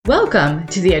Welcome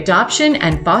to the Adoption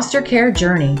and Foster Care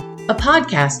Journey, a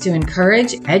podcast to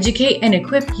encourage, educate, and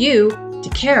equip you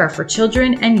to care for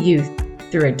children and youth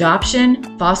through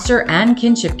adoption, foster, and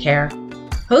kinship care.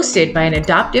 Hosted by an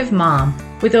adoptive mom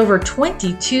with over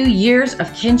 22 years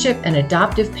of kinship and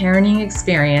adoptive parenting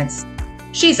experience.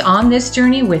 She's on this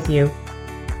journey with you.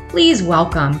 Please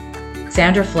welcome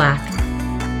Sandra Flack.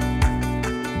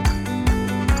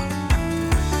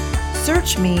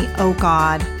 Search me, O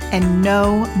God, and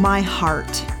know my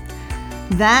heart.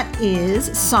 That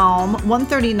is Psalm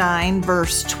 139,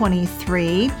 verse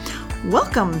 23.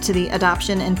 Welcome to the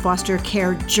Adoption and Foster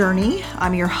Care Journey.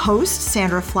 I'm your host,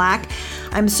 Sandra Flack.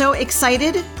 I'm so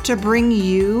excited to bring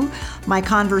you my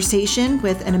conversation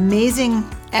with an amazing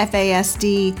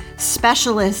FASD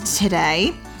specialist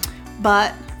today.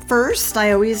 But first,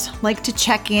 I always like to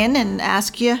check in and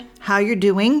ask you how you're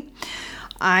doing.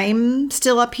 I'm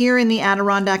still up here in the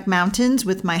Adirondack Mountains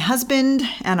with my husband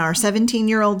and our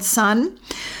 17-year-old son.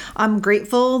 I'm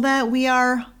grateful that we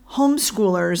are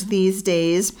homeschoolers these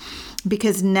days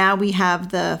because now we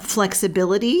have the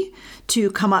flexibility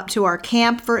to come up to our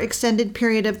camp for extended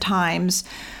period of time.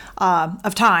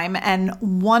 And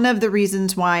one of the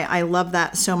reasons why I love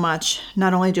that so much,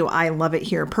 not only do I love it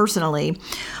here personally,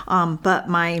 but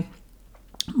my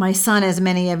son, as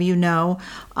many of you know,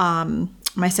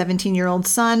 my 17-year-old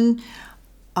son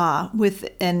with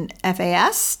an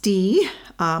FASD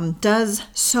does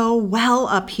so well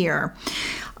up here.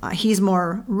 He's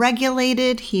more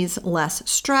regulated. He's less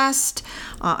stressed.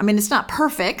 It's not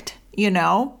perfect,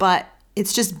 but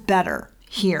it's just better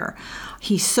here.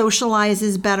 He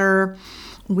socializes better.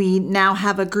 We now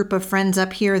have a group of friends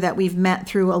up here that we've met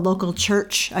through a local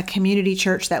church, a community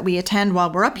church that we attend while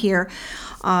we're up here.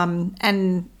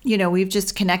 We've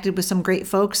just connected with some great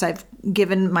folks. I've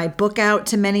given my book out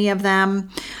to many of them.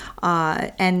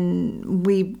 And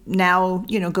we now,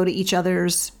 go to each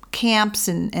other's camps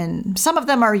and some of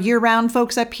them are year-round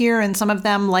folks up here, and some of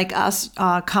them, like us,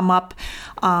 come up,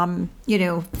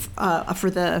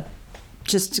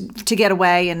 just to get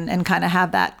away and kind of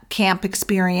have that camp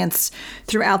experience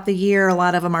throughout the year. A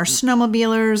lot of them are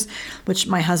snowmobilers, which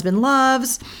my husband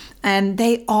loves, and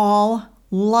they all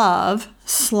love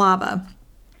Slava.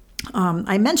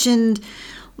 I mentioned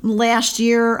last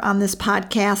year on this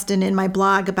podcast and in my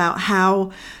blog about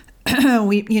how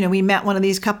we met one of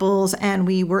these couples and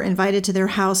we were invited to their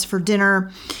house for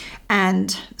dinner,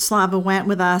 and Slava went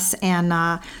with us,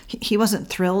 and he wasn't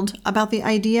thrilled about the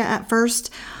idea at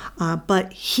first,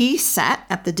 but he sat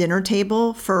at the dinner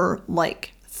table for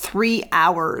like 3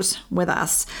 hours with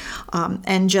us.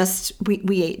 And just,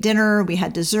 we ate dinner, we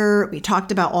had dessert, we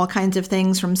talked about all kinds of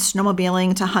things from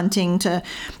snowmobiling to hunting to,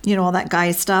 all that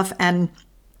guy stuff. And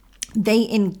they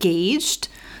engaged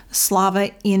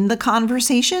Slava in the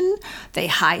conversation. They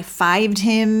high-fived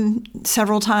him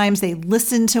several times. They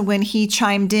listened to when he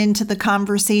chimed into the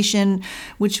conversation,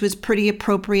 which was pretty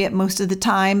appropriate most of the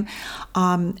time.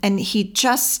 And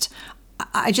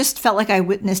I just felt like I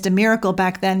witnessed a miracle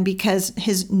back then, because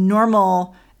his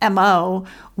normal MO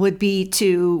would be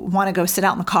to want to go sit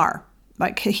out in the car.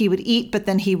 Like, he would eat, but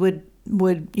then he would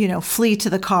flee to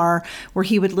the car where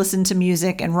he would listen to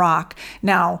music and rock.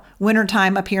 Now,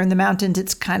 wintertime up here in the mountains,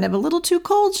 it's kind of a little too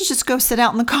cold to just go sit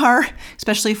out in the car,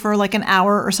 especially for like an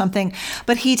hour or something.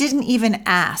 But he didn't even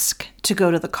ask to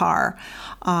go to the car.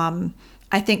 I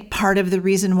think part of the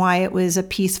reason why it was a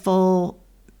peaceful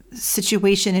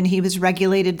situation and he was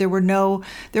regulated, there were no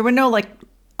like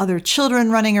other children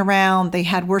running around. They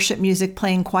had worship music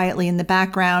playing quietly in the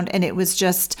background, and it was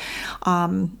just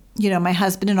my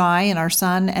husband and I and our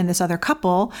son and this other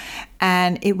couple,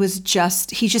 and it was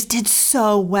he just did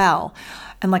so well.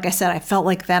 And like I said, I felt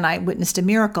like then I witnessed a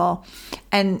miracle.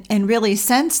 And really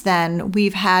since then,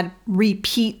 we've had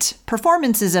repeat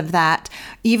performances of that,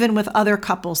 even with other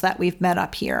couples that we've met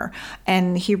up here.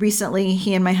 And he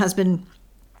and my husband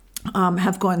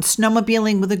have gone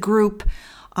snowmobiling with a group,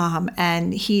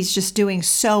 and he's just doing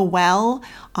so well,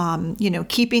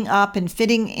 keeping up and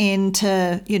fitting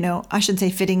into, I shouldn't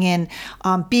say fitting in,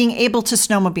 being able to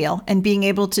snowmobile and being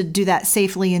able to do that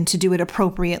safely and to do it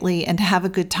appropriately and to have a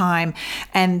good time.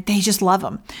 And they just love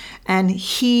him. And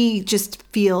he just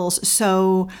feels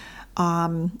so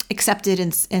accepted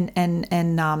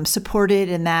and supported,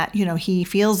 in that, he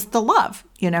feels the love,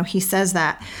 he says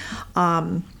that.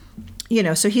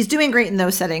 So he's doing great in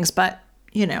those settings, but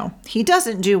he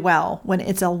doesn't do well when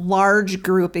it's a large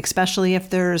group, especially if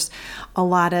there's a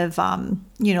lot of,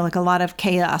 like a lot of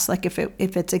chaos. Like if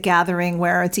it's a gathering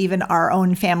where it's even our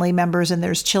own family members and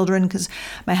there's children, because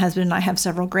my husband and I have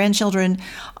several grandchildren,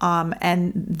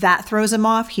 and that throws him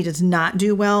off. He does not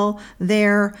do well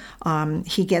there.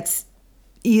 He gets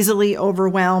easily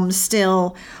overwhelmed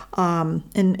still.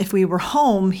 And if we were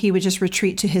home, he would just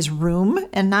retreat to his room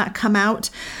and not come out.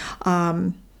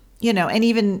 And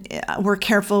even we're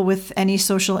careful with any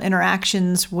social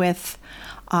interactions with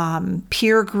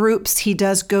peer groups. He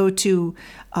does go to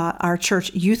our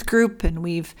church youth group, and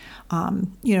we've,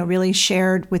 really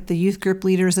shared with the youth group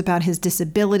leaders about his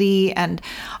disability, and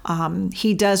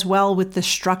he does well with the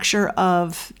structure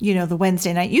of, the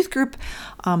Wednesday night youth group.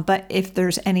 But if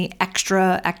there's any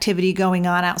extra activity going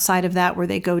on outside of that, where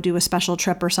they go do a special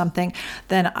trip or something,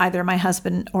 then either my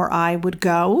husband or I would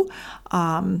go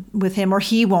with him, or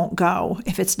he won't go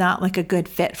if it's not like a good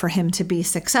fit for him to be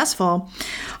successful.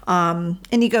 And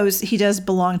he does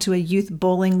belong to a youth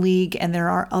bowling league, and there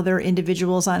are other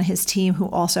individuals on his team who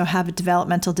also have a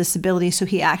developmental disability, so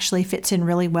he actually fits in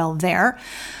really well there.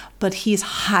 But he's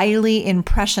highly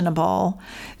impressionable,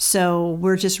 so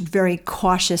we're just very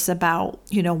cautious about,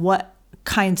 what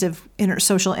kinds of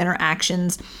social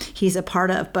interactions he's a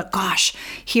part of. But gosh,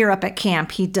 here up at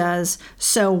camp, he does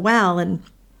so well. And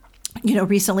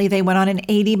recently they went on an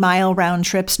 80-mile round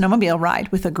trip snowmobile ride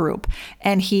with a group,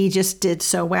 and he just did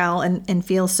so well and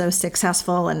feels so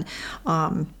successful. And,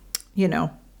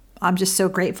 I'm just so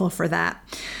grateful for that.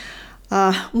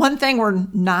 One thing we're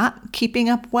not keeping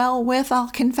up well with,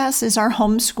 I'll confess, is our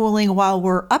homeschooling while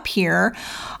we're up here.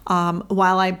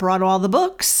 While I brought all the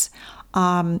books,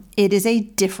 it is a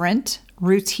different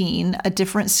routine, a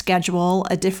different schedule,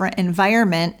 a different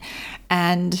environment.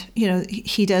 And,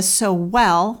 he does so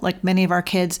well, like many of our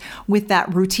kids, with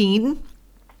that routine.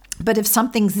 But if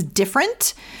something's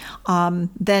different,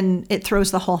 then it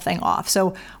throws the whole thing off.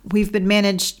 So we've been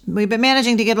managing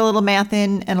to get a little math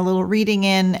in and a little reading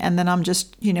in, and then I'm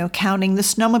just, counting the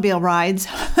snowmobile rides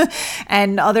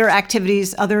and other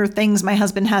activities, other things my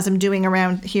husband has him doing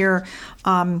around here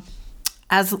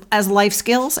as life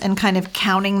skills, and kind of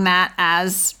counting that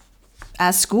as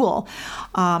school.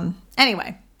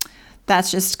 Anyway.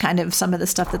 That's just kind of some of the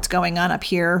stuff that's going on up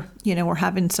here. We're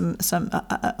having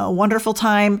a wonderful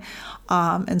time,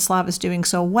 and Slav is doing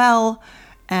so well.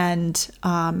 And,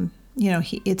 then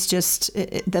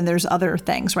there's other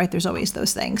things, right? There's always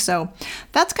those things. So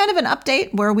that's kind of an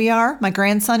update where we are. My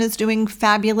grandson is doing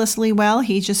fabulously well.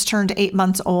 He just turned 8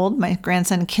 months old. My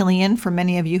grandson, Killian, for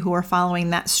many of you who are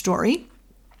following that story.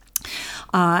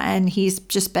 And he's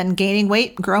just been gaining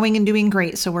weight, growing, and doing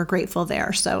great. So we're grateful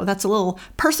there. So that's a little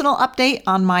personal update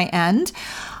on my end.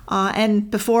 And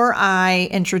before I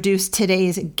introduce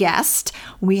today's guest,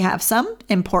 we have some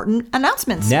important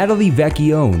announcements. Natalie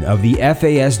Vecchione of the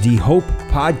FASD Hope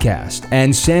podcast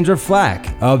and Sandra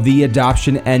Flack of the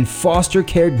Adoption and Foster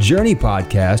Care Journey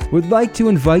podcast would like to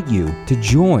invite you to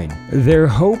join their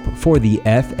Hope for the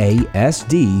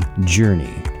FASD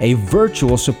Journey, a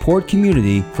virtual support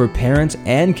community for parents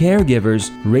and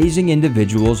caregivers raising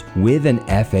individuals with an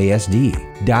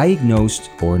FASD, diagnosed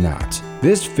or not.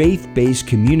 This faith-based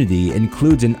community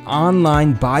includes an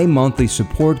online bi-monthly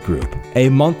support group, a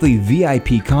monthly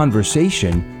VIP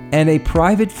conversation, and a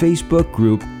private Facebook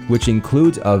group which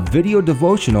includes a video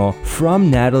devotional from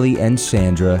Natalie and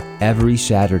Sandra every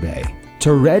Saturday.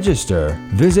 To register,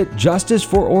 visit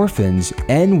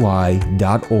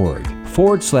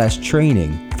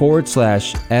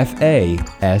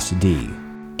justicefororphans.org/training/FASD.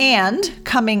 And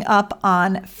coming up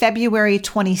on February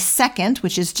 22nd,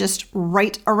 which is just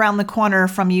right around the corner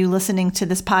from you listening to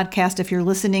this podcast, if you're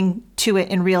listening to it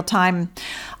in real time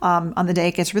on the day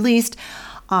it gets released,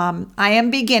 I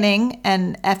am beginning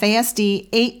an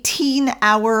FASD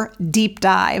 18-hour deep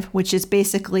dive, which is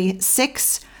basically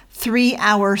 6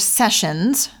 3-hour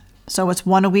sessions. So it's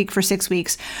 1 a week for 6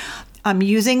 weeks. I'm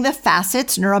using the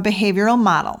Facets neurobehavioral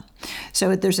model.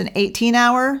 So there's an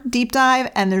 18-hour deep dive,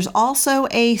 and there's also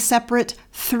a separate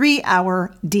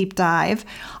 3-hour deep dive,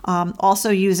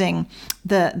 also using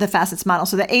the Facets model.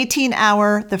 So the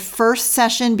 18-hour, the first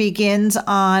session begins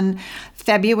on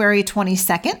February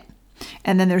 22nd.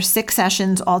 And then there's 6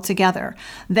 sessions altogether.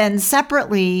 Then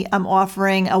separately, I'm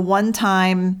offering a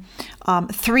one-time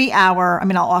 3-hour,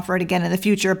 I'll offer it again in the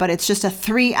future, but it's just a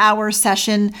 3-hour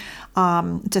session.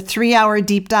 It's a 3-hour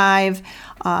deep dive,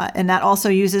 and that also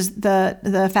uses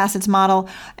the Facets model.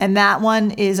 And that one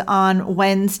is on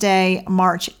Wednesday,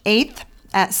 March 8th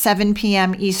at 7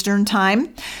 p.m. Eastern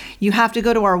Time. You have to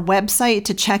go to our website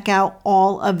to check out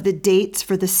all of the dates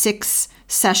for the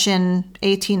 6-session,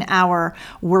 18-hour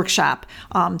workshop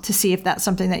to see if that's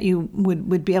something that you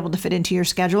would be able to fit into your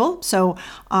schedule. So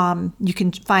you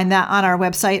can find that on our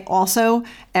website. Also,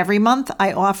 every month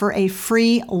I offer a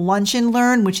free Lunch and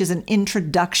Learn, which is an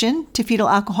introduction to fetal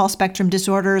alcohol spectrum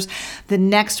disorders. The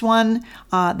next one,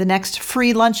 the next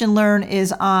free Lunch and Learn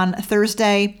is on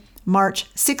Thursday,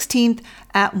 March 16th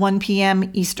at 1 p.m.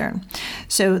 Eastern.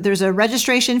 So there's a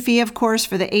registration fee, of course,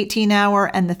 for the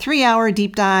 18-hour and the 3-hour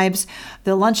deep dives.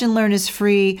 The Lunch and Learn is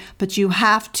free, but you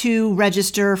have to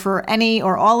register for any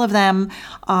or all of them,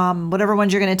 whatever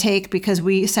ones you're going to take, because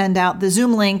we send out the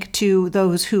Zoom link to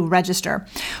those who register.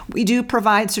 We do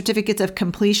provide certificates of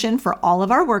completion for all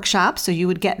of our workshops, so you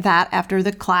would get that after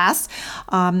the class.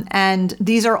 And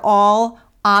these are all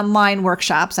online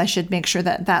workshops. I should make sure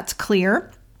that that's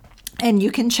clear. And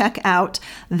you can check out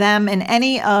them and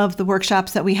any of the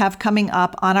workshops that we have coming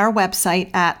up on our website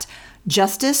at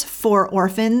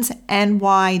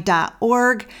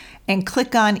justicefororphans.ny.org and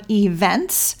click on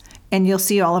events, and you'll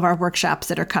see all of our workshops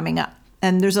that are coming up.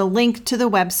 And there's a link to the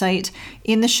website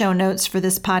in the show notes for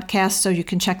this podcast, so you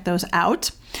can check those out.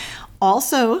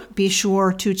 Also, be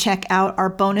sure to check out our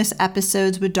bonus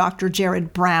episodes with Dr.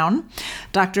 Jared Brown.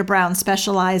 Dr. Brown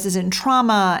specializes in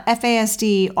trauma,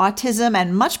 FASD, autism,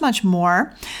 and much, much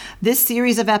more. This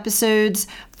series of episodes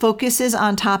focuses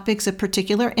on topics of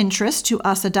particular interest to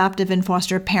us adoptive and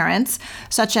foster parents,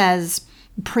 such as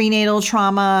prenatal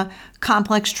trauma,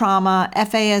 complex trauma,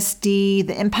 FASD,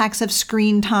 the impacts of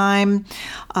screen time,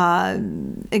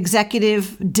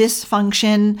 executive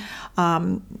dysfunction.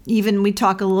 Even we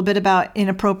talk a little bit about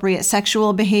inappropriate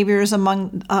sexual behaviors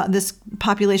among this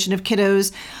population of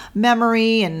kiddos,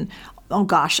 memory, and oh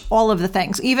gosh, all of the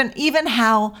things. Even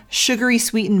how sugary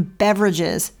sweetened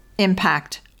beverages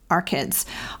impact our kids,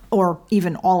 or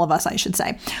even all of us, I should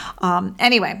say.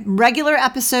 Anyway, regular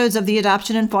episodes of the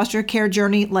adoption and foster care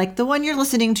journey, like the one you're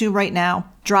listening to right now,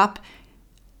 drop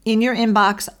in your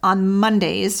inbox on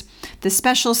Mondays. The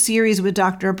special series with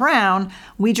Dr. Brown,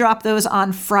 we drop those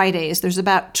on Fridays. There's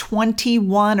about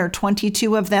 21 or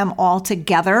 22 of them all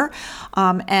together,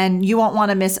 and you won't want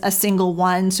to miss a single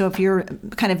one. So if you're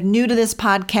kind of new to this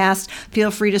podcast, feel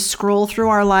free to scroll through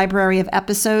our library of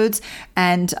episodes,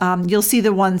 and you'll see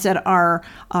the ones that are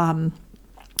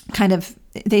kind of,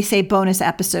 they say bonus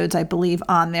episodes, I believe,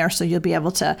 on there, so you'll be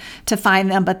able to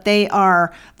find them. But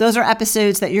those are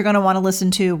episodes that you're going to want to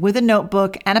listen to with a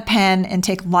notebook and a pen and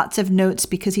take lots of notes,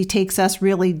 because he takes us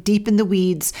really deep in the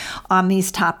weeds on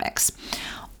these topics.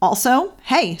 Also,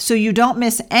 hey, so you don't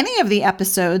miss any of the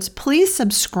episodes, please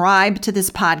subscribe to this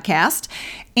podcast.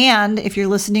 And if you're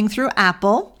listening through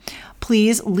Apple,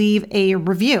 please leave a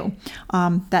review.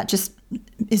 That just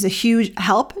is a huge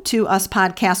help to us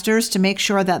podcasters to make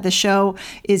sure that the show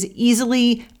is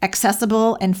easily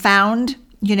accessible and found,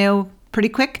 pretty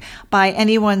quick by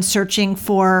anyone searching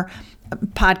for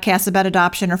podcasts about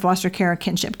adoption or foster care or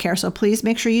kinship care. So please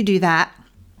make sure you do that.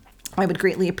 I would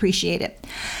greatly appreciate it.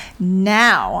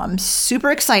 Now, I'm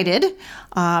super excited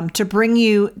to bring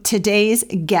you today's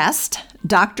guest,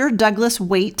 Dr. Douglas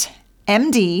Waite,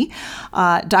 MD.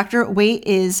 Dr. Waite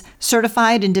is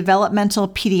certified in developmental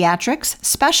pediatrics,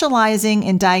 specializing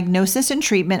in diagnosis and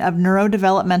treatment of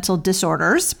neurodevelopmental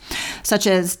disorders, such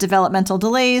as developmental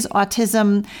delays,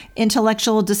 autism,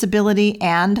 intellectual disability,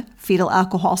 and fetal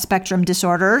alcohol spectrum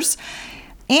disorders,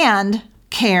 and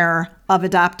care of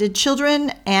adopted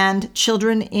children and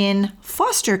children in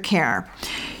foster care.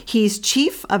 He's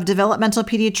chief of developmental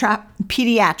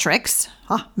pediatrics,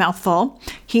 mouthful.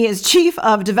 He is chief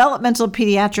of developmental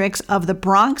pediatrics of the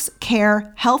Bronx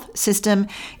Care Health System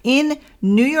in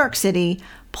New York City.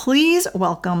 Please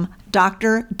welcome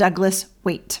Dr. Douglas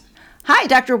Waite. Hi,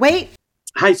 Dr. Waite.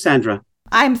 Hi, Sandra.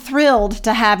 I'm thrilled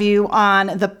to have you on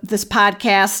this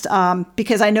podcast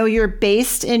because I know you're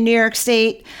based in New York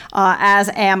State, as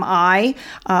am I,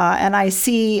 and I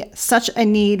see such a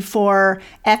need for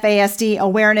FASD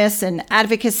awareness and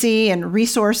advocacy and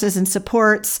resources and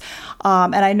supports,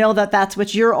 and I know that that's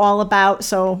what you're all about,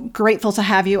 so grateful to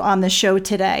have you on the show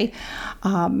today.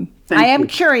 I am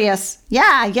curious.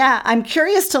 I'm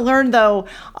curious to learn, though.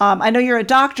 I know you're a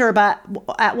doctor, but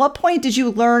at what point did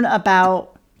you learn about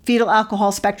fetal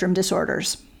alcohol spectrum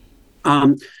disorders?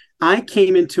 I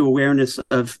came into awareness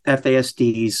of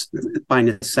FASDs by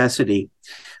necessity.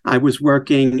 I was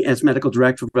working as medical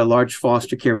director of a large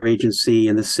foster care agency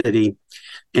in the city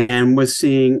and was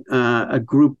seeing a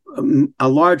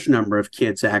large number of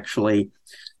kids actually,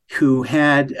 who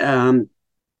had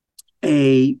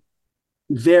a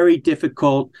very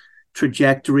difficult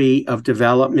trajectory of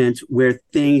development where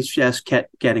things just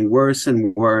kept getting worse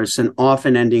and worse and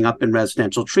often ending up in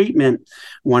residential treatment.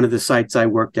 One of the sites I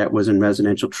worked at was in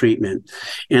residential treatment.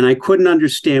 And I couldn't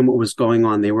understand what was going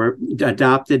on. They were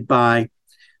adopted by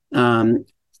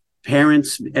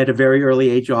parents at a very early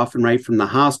age, often right from the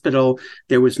hospital.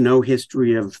 There was no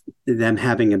history of them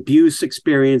having abuse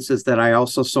experiences that I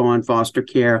also saw in foster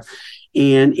care.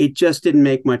 And it just didn't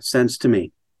make much sense to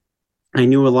me. I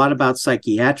knew a lot about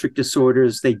psychiatric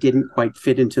disorders. They didn't quite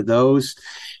fit into those.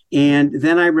 And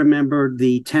then I remembered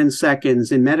the 10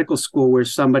 seconds in medical school where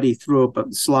somebody threw up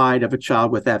a slide of a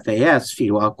child with FAS,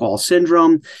 fetal alcohol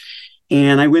syndrome.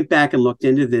 And I went back and looked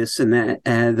into this.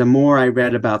 And the more I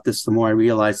read about this, the more I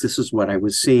realized this is what I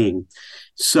was seeing.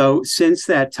 So since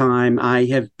that time, I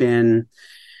have been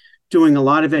doing a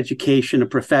lot of education of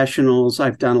professionals.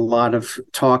 I've done a lot of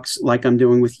talks like I'm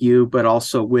doing with you, but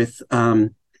also with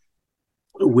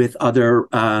other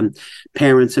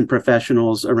parents and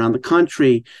professionals around the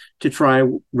country to try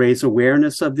raise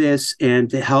awareness of this and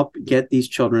to help get these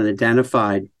children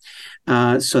identified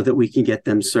so that we can get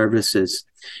them services.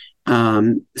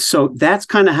 So that's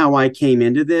kind of how I came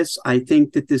into this. I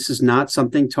think that this is not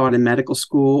something taught in medical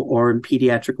school or in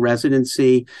pediatric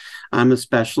residency. I'm a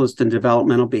specialist in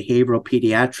developmental behavioral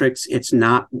pediatrics. It's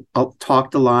not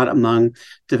talked a lot among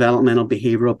developmental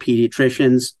behavioral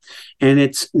pediatricians, and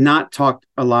it's not talked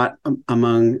a lot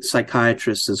among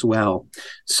psychiatrists as well.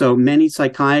 So many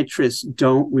psychiatrists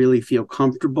don't really feel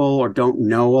comfortable or don't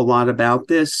know a lot about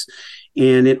this.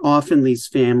 And it often leaves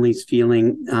families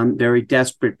feeling very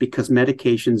desperate because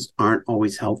medications aren't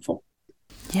always helpful.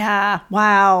 Yeah.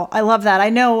 Wow. I love that.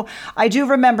 I do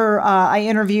remember I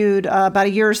interviewed about a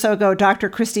year or so ago, Dr.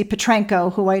 Christy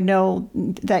Petrenko, who I know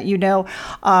that you know.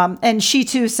 And she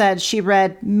too said she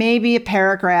read maybe a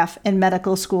paragraph in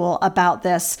medical school about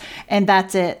this, and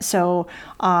that's it. So,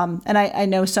 and I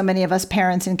know so many of us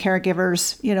parents and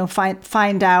caregivers,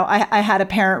 find out. I had a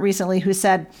parent recently who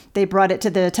said they brought it to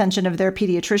the attention of their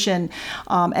pediatrician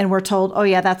and were told, oh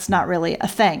yeah, that's not really a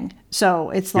thing.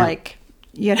 So it's like,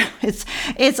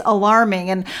 it's alarming.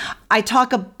 And I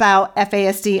talk about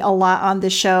FASD a lot on the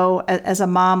show as a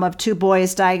mom of 2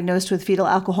 boys diagnosed with fetal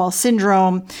alcohol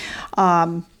syndrome.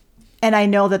 And I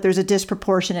know that there's a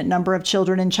disproportionate number of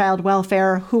children in child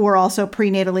welfare who are also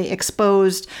prenatally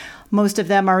exposed. Most of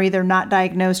them are either not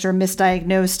diagnosed or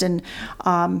misdiagnosed.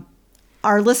 And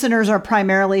our listeners are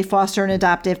primarily foster and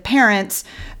adoptive parents,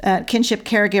 kinship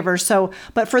caregivers. So,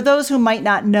 but for those who might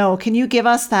not know, can you give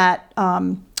us that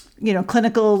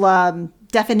clinical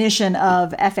definition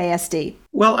of FASD?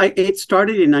 Well, it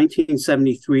started in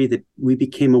 1973 that we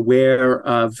became aware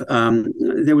of,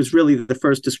 there was really the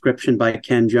first description by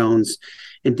Ken Jones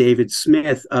and David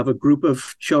Smith of a group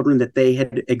of children that they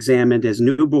had examined as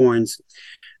newborns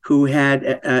who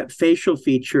had facial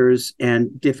features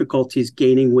and difficulties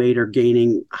gaining weight or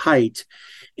gaining height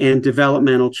and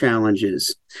developmental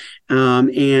challenges.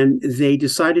 And they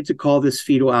decided to call this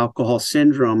fetal alcohol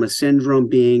syndrome, a syndrome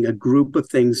being a group of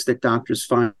things that doctors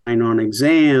find on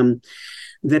exam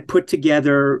that put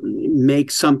together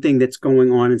make something that's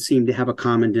going on and seem to have a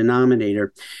common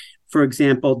denominator. For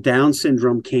example, Down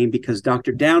syndrome came because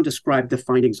Dr. Down described the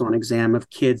findings on exam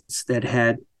of kids that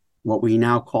had what we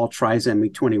now call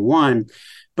trisomy 21,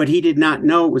 but he did not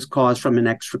know it was caused from an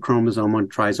extra chromosome on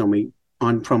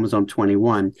chromosome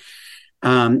 21.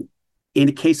 In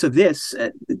the case of this,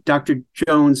 Dr.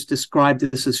 Jones described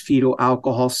this as fetal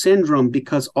alcohol syndrome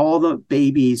because all the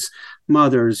babies'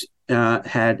 mothers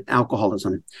had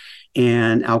alcoholism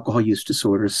and alcohol use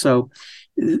disorders. So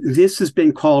this has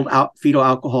been called fetal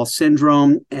alcohol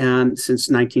syndrome since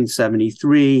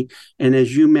 1973. And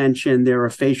as you mentioned, there are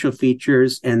facial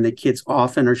features, and the kids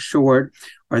often are short,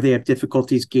 or they have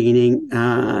difficulties gaining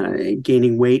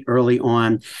weight early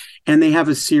on. And they have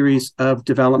a series of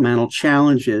developmental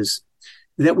challenges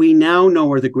that we now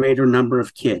know are the greater number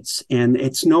of kids. And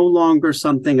it's no longer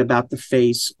something about the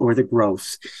face or the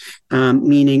growth,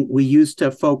 meaning we used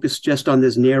to focus just on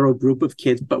this narrow group of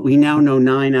kids, but we now know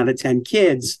 9 out of 10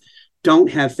 kids don't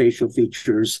have facial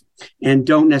features and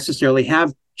don't necessarily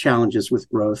have challenges with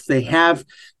growth. They have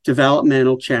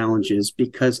developmental challenges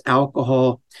because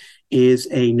alcohol is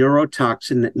a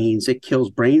neurotoxin. That means it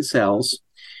kills brain cells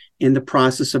in the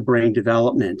process of brain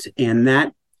development. And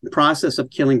that process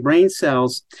of killing brain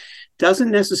cells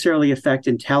doesn't necessarily affect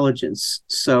intelligence.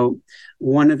 So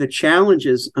one of the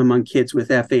challenges among kids with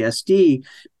FASD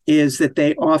is that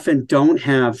they often don't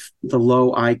have the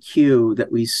low IQ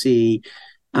that we see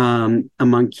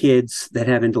among kids that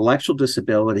have intellectual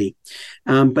disability,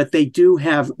 but they do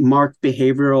have marked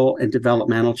behavioral and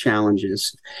developmental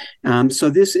challenges.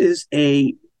 So this is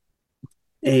a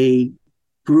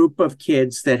group of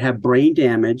kids that have brain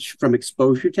damage from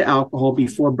exposure to alcohol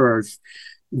before birth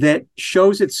that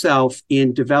shows itself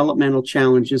in developmental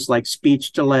challenges like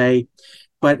speech delay,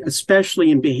 but especially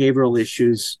in behavioral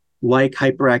issues like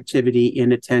hyperactivity,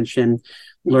 inattention,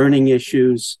 learning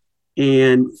issues,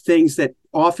 and things that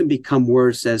often become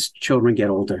worse as children get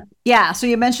older. Yeah. So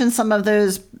you mentioned some of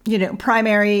those,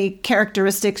 primary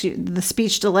characteristics, the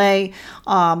speech delay.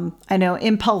 I know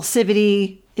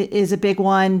impulsivity is a big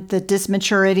one, the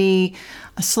dysmaturity,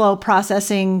 slow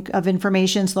processing of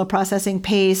information, slow processing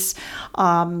pace,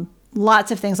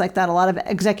 lots of things like that, a lot of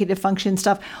executive function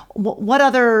stuff. What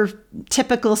other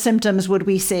typical symptoms would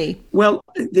we see? Well,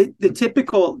 the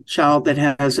typical child that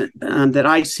has, that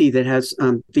I see that has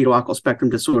fetal alcohol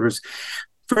spectrum disorders,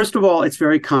 first of all, it's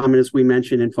very common, as we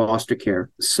mentioned, in foster care.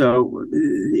 So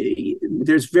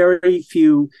there's very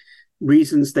few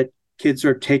reasons that kids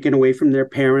are taken away from their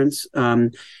parents.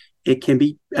 It can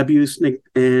be abuse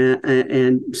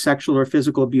and sexual or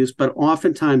physical abuse, but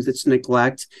oftentimes it's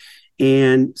neglect.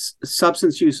 And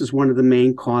substance use is one of the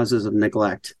main causes of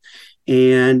neglect.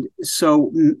 And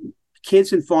so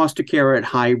kids in foster care are at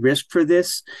high risk for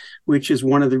this, which is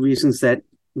one of the reasons that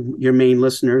your main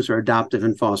listeners are adoptive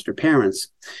and foster parents.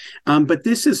 But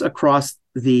this is across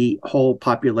the whole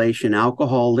population.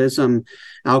 Alcoholism,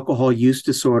 alcohol use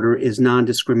disorder is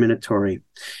non-discriminatory.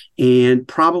 And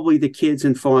probably the kids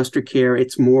in foster care,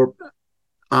 it's more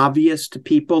obvious to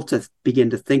people to begin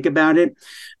to think about it.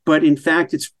 But in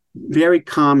fact, it's very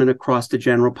common across the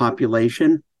general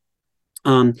population.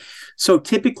 So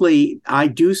typically, I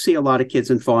do see a lot of kids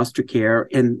in foster care,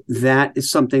 and that is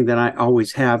something that I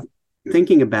always have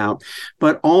thinking about.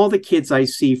 But all the kids I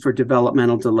see for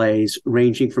developmental delays,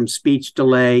 ranging from speech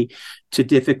delay to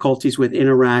difficulties with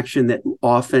interaction that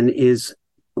often is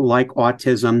like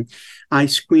autism, I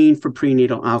screen for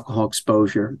prenatal alcohol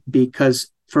exposure,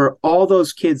 because for all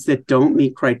those kids that don't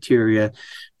meet criteria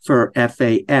for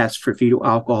FAS, for fetal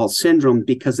alcohol syndrome,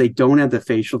 because they don't have the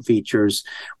facial features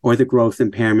or the growth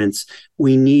impairments,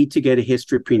 we need to get a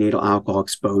history of prenatal alcohol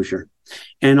exposure.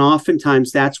 And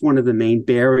oftentimes that's one of the main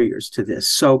barriers to this.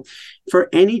 So for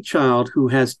any child who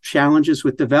has challenges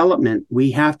with development,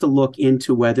 we have to look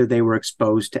into whether they were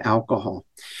exposed to alcohol.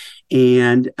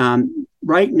 And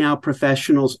right now,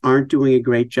 professionals aren't doing a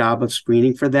great job of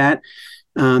screening for that.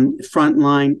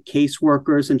 Frontline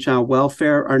caseworkers and child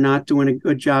welfare are not doing a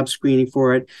good job screening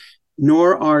for it,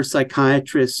 nor are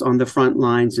psychiatrists on the front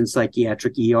lines in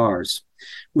psychiatric ERs,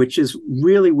 which is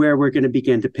really where we're going to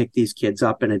begin to pick these kids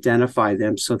up and identify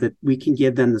them so that we can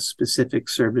give them the specific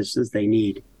services they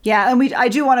need. Yeah, and I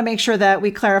do want to make sure that we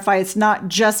clarify it's not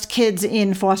just kids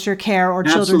in foster care or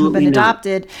children Absolutely who've been not.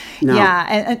 adopted. No.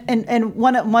 Yeah, and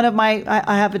one of my,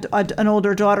 I have an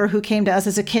older daughter who came to us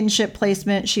as a kinship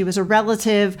placement. She was a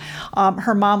relative.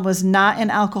 Her mom was not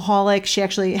an alcoholic. She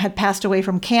actually had passed away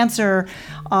from cancer.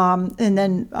 And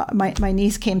then my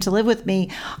niece came to live with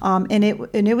me. And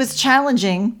it was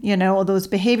challenging, those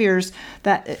behaviors,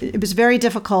 that it was very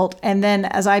difficult. And then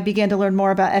as I began to learn more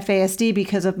about FASD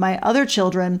because of my other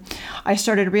children, I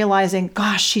started realizing,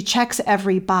 gosh, she checks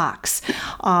every box.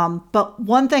 But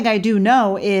one thing I do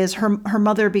know is her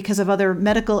mother, because of other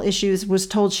medical issues, was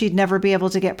told she'd never be able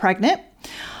to get pregnant.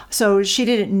 So she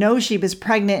didn't know she was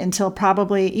pregnant until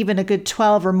probably even a good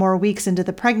 12 or more weeks into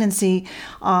the pregnancy.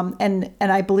 And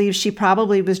I believe she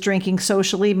probably was drinking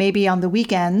socially, maybe on the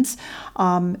weekends,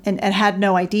 and had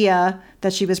no idea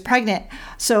that she was pregnant.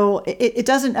 So it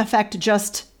doesn't affect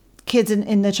just kids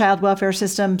in the child welfare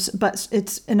systems, but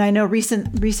and I know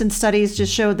recent studies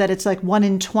just showed that it's like 1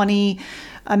 in 20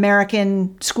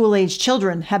 American school-age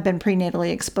children have been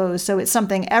prenatally exposed. So it's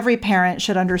something every parent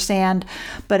should understand,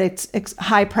 but it's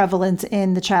high prevalence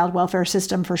in the child welfare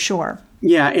system for sure.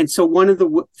 Yeah, and so one of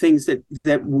the things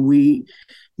that we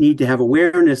need to have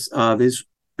awareness of is,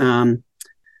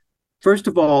 first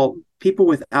of all, people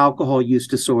with alcohol use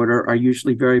disorder are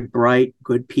usually very bright,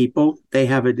 good people. They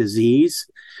have a disease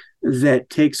that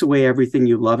takes away everything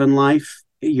you love in life,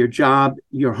 your job,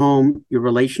 your home, your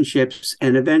relationships,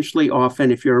 and eventually,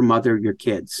 often, if you're a mother, your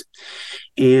kids.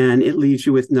 And it leaves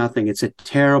you with nothing. It's a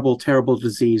terrible, terrible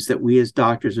disease that we as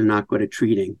doctors are not good at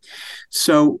treating.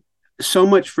 So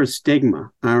much for stigma,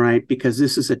 all right, because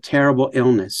this is a terrible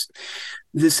illness.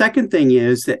 The second thing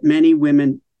is that many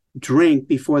women drink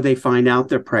before they find out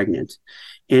they're pregnant.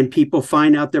 And people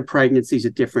find out their pregnancies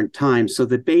at different times. So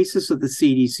the basis of the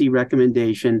CDC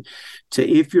recommendation to,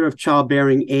 if you're of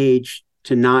childbearing age,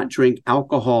 to not drink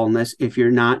alcohol unless if you're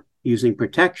not using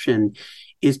protection,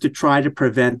 is to try to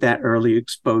prevent that early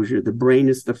exposure. The brain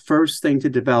is the first thing to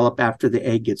develop after the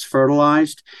egg gets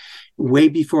fertilized, way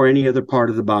before any other part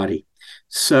of the body.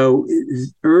 So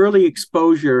early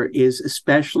exposure is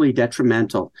especially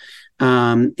detrimental.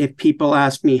 If people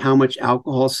ask me how much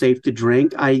alcohol is safe to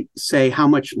drink, I say, how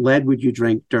much lead would you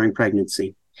drink during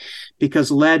pregnancy?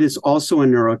 Because lead is also a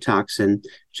neurotoxin,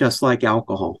 just like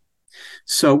alcohol.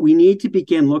 So we need to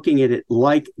begin looking at it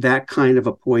like that kind of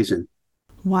a poison.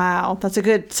 Wow, that's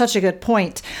such a good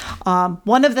point.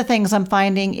 One of the things I'm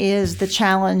finding is the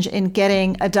challenge in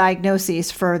getting a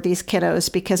diagnosis for these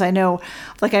kiddos, because I know,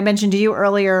 like I mentioned to you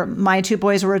earlier, my two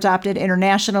boys were adopted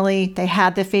internationally. They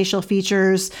had the facial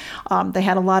features. They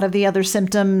had a lot of the other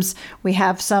symptoms. We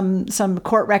have some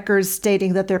court records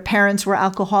stating that their parents were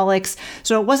alcoholics.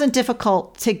 So it wasn't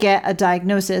difficult to get a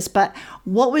diagnosis. But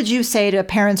what would you say to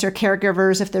parents or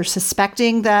caregivers if they're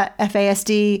suspecting that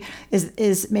FASD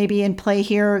is maybe in play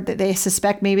here, that they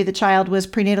suspect maybe the child was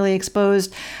prenatally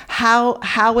exposed?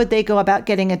 How would they go about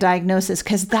getting a diagnosis?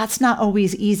 Because that's not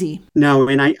always easy. No,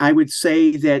 and I would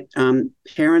say that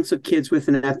parents of kids with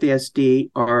an FASD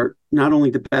are not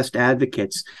only the best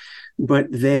advocates, but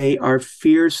they are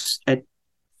fierce at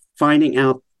finding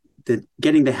out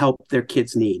getting the help their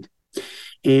kids need.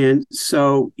 And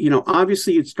so,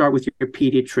 obviously you'd start with your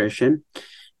pediatrician,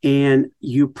 and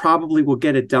you probably will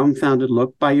get a dumbfounded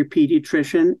look by your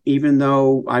pediatrician, even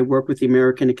though I work with the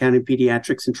American Academy of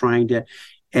Pediatrics and trying to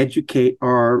educate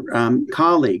our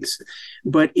colleagues.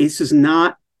 But this is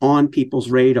not on people's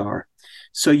radar.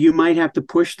 So you might have to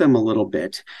push them a little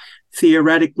bit.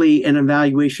 Theoretically, an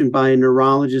evaluation by a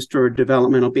neurologist or a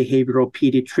developmental behavioral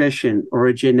pediatrician or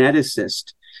a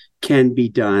geneticist can be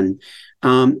done.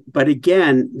 But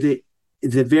again, the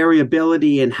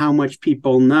variability in how much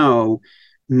people know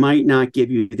might not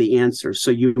give you the answer. So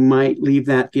you might leave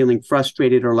that feeling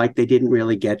frustrated or like they didn't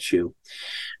really get you.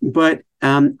 But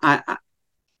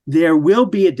there will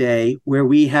be a day where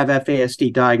we have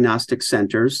FASD diagnostic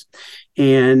centers.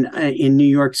 And in New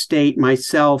York State,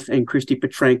 myself and Christy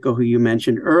Petrenko, who you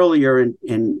mentioned earlier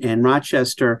in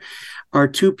Rochester, are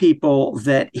two people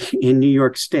that in New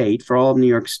York State, for all of New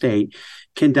York State,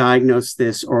 can diagnose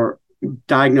this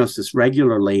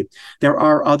regularly. There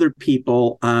are other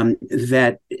people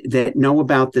that know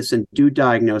about this and do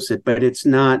diagnose it, but it's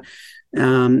not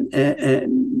anybody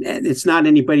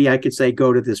I could say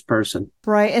go to this person.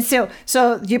 Right. And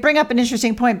so you bring up an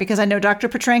interesting point, because I know Dr.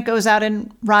 Petrenko is out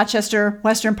in Rochester,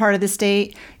 western part of the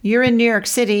state. You're in New York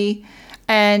City,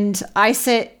 and I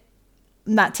sit,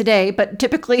 not today, but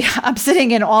typically I'm sitting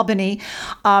in Albany,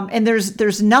 and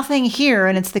there's nothing here,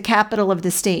 and it's the capital of the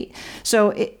state.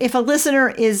 So if a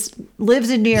listener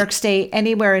lives in New York State,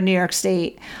 anywhere in New York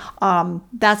State,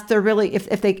 that's they're really,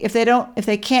 if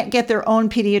they can't get their own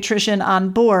pediatrician on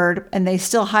board and they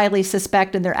still highly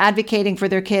suspect and they're advocating for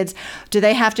their kids, do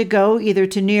they have to go either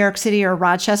to New York City or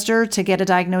Rochester to get a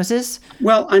diagnosis?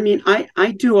 Well, I mean,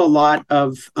 I do a lot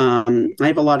of, I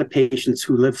have a lot of patients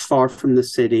who live far from the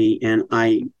city, and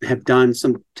I have done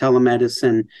some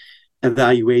telemedicine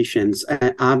evaluations.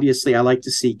 Obviously, I like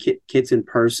to see kids in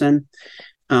person.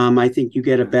 I think you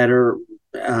get a better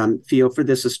feel for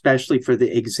this, especially for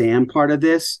the exam part of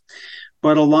this.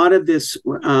 But a lot of this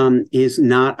is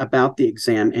not about the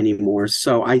exam anymore.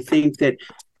 So I think that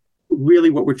really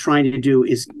what we're trying to do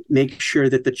is make sure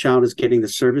that the child is getting the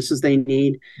services they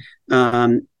need.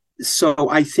 So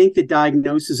I think the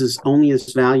diagnosis is only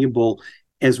as valuable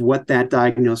as what that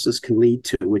diagnosis can lead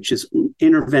to, which is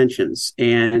interventions.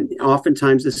 And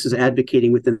oftentimes this is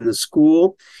advocating within the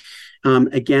school.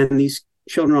 Again, these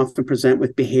children often present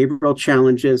with behavioral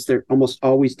challenges. They're almost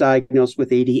always diagnosed with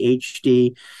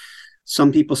ADHD.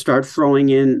 Some people start throwing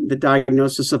in the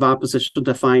diagnosis of oppositional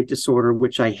defiant disorder,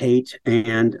 which I hate.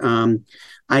 And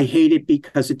I hate it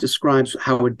because it describes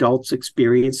how adults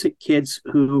experience it, kids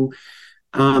who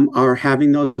are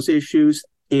having those issues.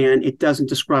 And it doesn't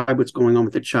describe what's going on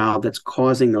with the child that's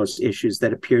causing those issues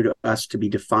that appear to us to be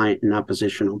defiant and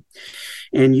oppositional,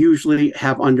 and usually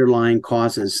have underlying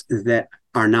causes that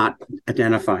are not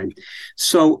identified.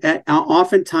 So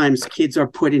oftentimes kids are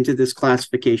put into this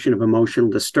classification of emotional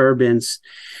disturbance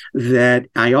that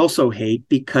I also hate,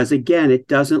 because again, it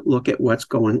doesn't look at what's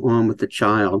going on with the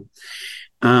child.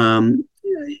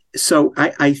 So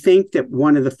I think that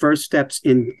one of the first steps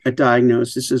in a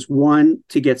diagnosis is, one,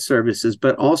 to get services,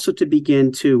 but also to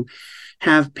begin to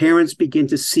have parents begin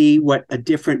to see what a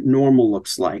different normal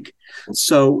looks like.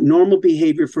 So normal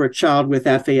behavior for a child with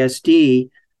FASD,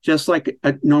 just like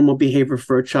a normal behavior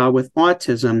for a child with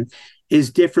autism, is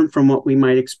different from what we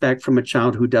might expect from a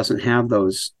child who doesn't have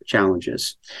those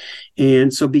challenges.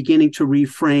 And so beginning to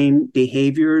reframe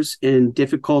behaviors and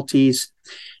difficulties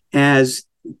as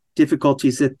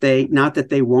difficulties that not that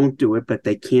they won't do it, but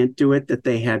they can't do it, that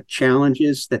they have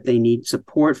challenges that they need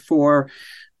support for.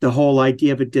 The whole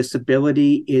idea of a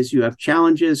disability is you have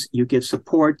challenges, you give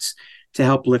supports to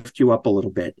help lift you up a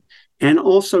little bit. And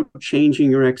also changing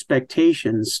your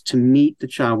expectations to meet the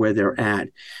child where they're at,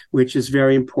 which is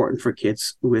very important for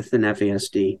kids with an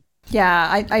FASD.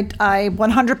 Yeah, I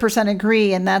 100%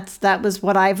 agree, and that was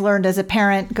what I've learned as a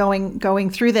parent going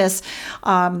through this.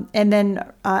 And then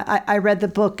I read the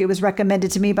book. It was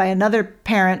recommended to me by another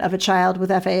parent of a child with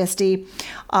FASD,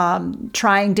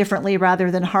 Trying Differently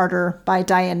Rather Than Harder by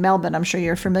Diane Melvin. I'm sure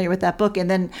you're familiar with that book. And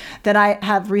then I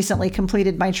have recently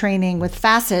completed my training with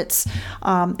Facets,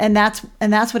 and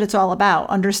that's what it's all about: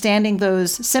 understanding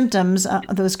those symptoms,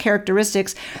 those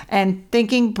characteristics, and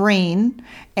thinking brain,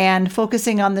 and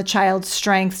focusing on the child's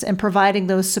strengths and providing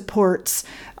those supports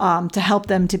to help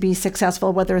them to be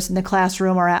successful, whether it's in the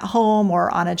classroom or at home or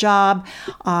on a job.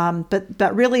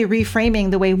 But really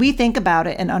reframing the way we think about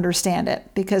it and understand it,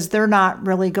 because they're not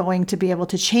really going to be able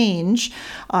to change.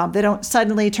 They don't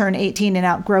suddenly turn 18 and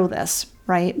outgrow this,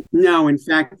 right? No, in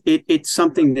fact, it's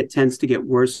something that tends to get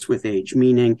worse with age,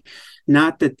 meaning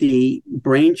not that the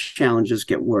brain challenges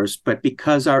get worse, but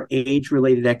because our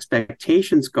age-related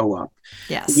expectations go up.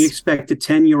 Yes. We expect a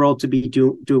 10-year-old to be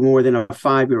do more than a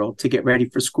 5-year-old, to get ready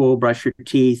for school, brush your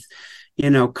teeth,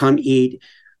 come eat.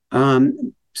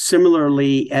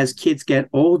 Similarly, as kids get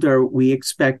older, we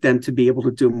expect them to be able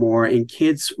to do more. And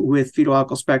kids with fetal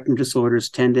alcohol spectrum disorders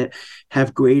tend to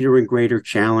have greater and greater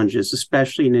challenges,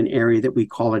 especially in an area that we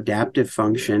call adaptive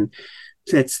function.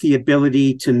 That's the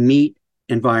ability to meet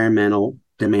environmental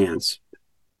demands.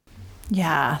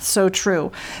 Yeah, so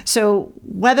true. So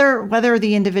whether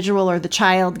the individual or the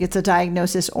child gets a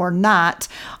diagnosis or not,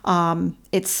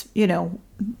 it's,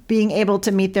 being able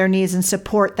to meet their needs and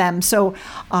support them. So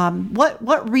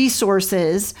what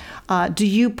resources do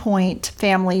you point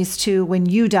families to when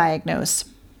you diagnose?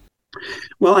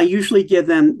 Well, I usually give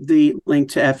them the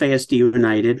link to FASD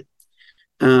United,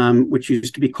 which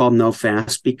used to be called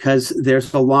NoFast, because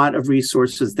there's a lot of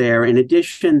resources there. In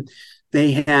addition,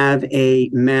 they have a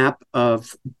map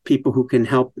of people who can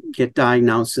help get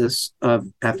diagnosis of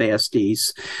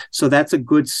FASDs. So that's a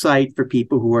good site for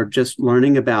people who are just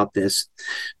learning about this.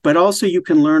 But also you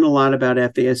can learn a lot about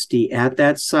FASD at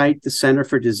that site. The Center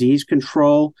for Disease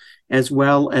Control, as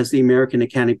well as the American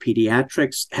Academy of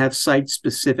Pediatrics, have sites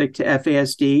specific to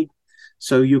FASD.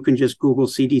 So you can just Google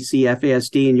CDC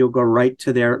FASD and you'll go right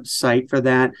to their site for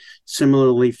that.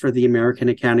 Similarly, for the American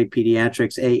Academy of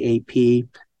Pediatrics, AAP,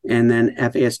 and then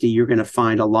FASD, you're going to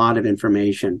find a lot of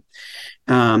information.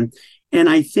 And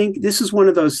I think this is one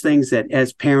of those things that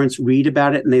as parents read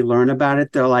about it and they learn about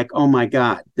it, they're like, oh my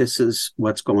God, this is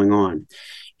what's going on.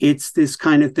 It's this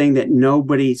kind of thing that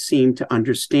nobody seemed to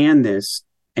understand this.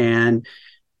 And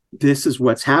this is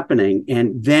what's happening.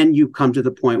 And then you come to the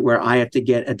point where I have to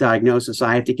get a diagnosis.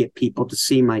 I have to get people to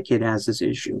see my kid has this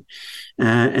issue.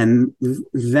 And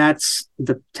that's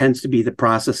tends to be the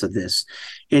process of this.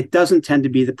 It doesn't tend to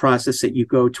be the process that you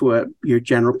go to your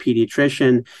general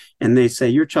pediatrician and they say,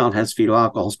 your child has fetal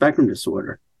alcohol spectrum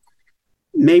disorder.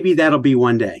 Maybe that'll be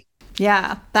one day.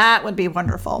 Yeah, that would be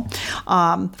wonderful.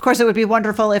 Of course, it would be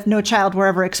wonderful if no child were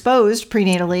ever exposed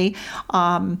prenatally.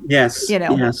 Yes.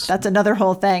 Yes. That's another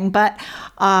whole thing. But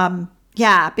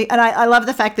yeah, and I love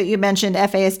the fact that you mentioned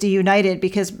FASD United,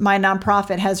 because my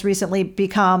nonprofit has recently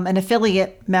become an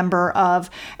affiliate member of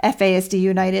FASD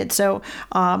United. So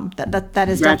that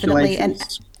is definitely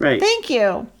right. Thank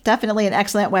you. Definitely an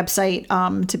excellent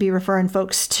website to be referring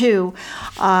folks to.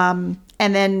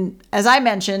 And then, as I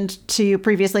mentioned to you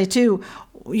previously too,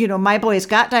 my boys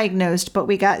got diagnosed, but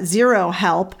we got zero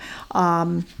help.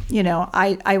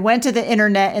 I went to the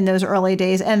internet in those early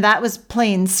days, and that was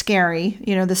plain scary.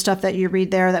 The stuff that you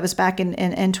read there, that was back in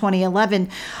 2011.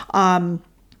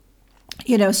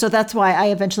 So that's why I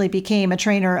eventually became a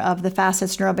trainer of the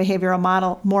Facets neurobehavioral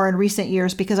model more in recent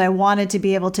years, because I wanted to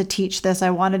be able to teach this.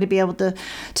 I wanted to be able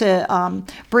to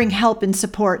bring help and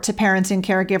support to parents and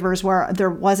caregivers where there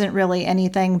wasn't really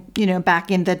anything, back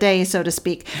in the day, so to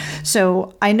speak.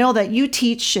 So I know that you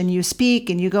teach and you speak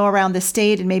and you go around the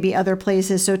state and maybe other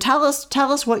places. So tell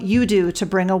us what you do to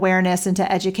bring awareness and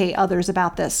to educate others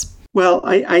about this. Well,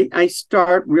 I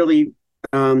start really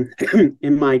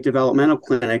in my developmental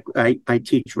clinic. I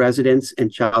teach residents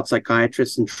and child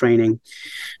psychiatrists in training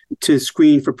to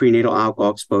screen for prenatal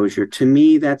alcohol exposure. To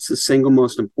me, that's the single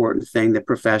most important thing that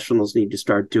professionals need to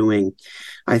start doing.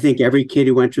 I think every kid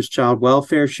who enters child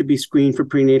welfare should be screened for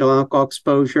prenatal alcohol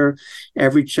exposure.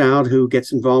 Every child who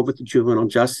gets involved with the juvenile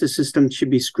justice system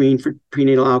should be screened for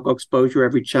prenatal alcohol exposure.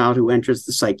 Every child who enters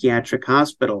the psychiatric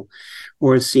hospital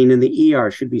or is seen in the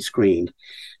ER should be screened.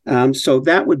 So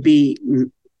that would be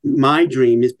my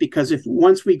dream, is because if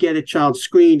once we get a child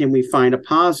screened and we find a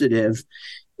positive,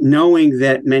 knowing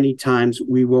that many times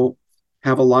we will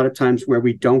have a lot of times where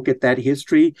we don't get that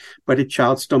history, but a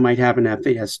child still might have an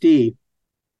FASD,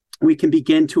 we can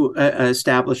begin to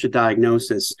establish a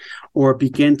diagnosis or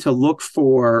begin to look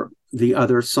for the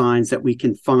other signs that we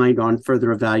can find on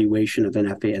further evaluation of an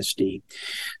FASD.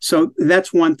 So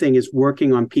that's one thing, is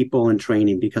working on people and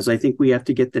training, because I think we have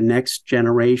to get the next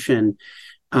generation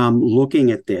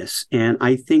looking at this. And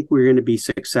I think we're going to be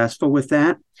successful with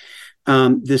that.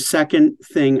 The second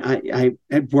thing, I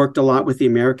have worked a lot with the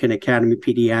American Academy of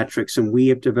Pediatrics, and we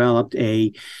have developed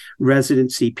a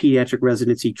pediatric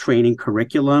residency training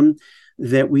curriculum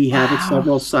that we have at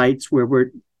several sites where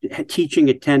we're teaching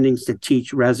attendings to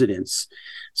teach residents.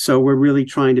 So we're really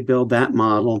trying to build that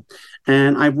model.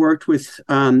 And I've worked with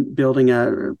building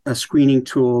a screening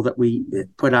tool that we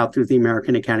put out through the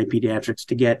American Academy of Pediatrics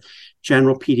to get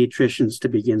general pediatricians to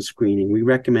begin screening. We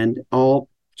recommend all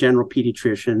general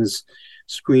pediatricians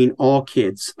screen all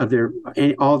kids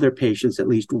all their patients at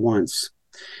least once.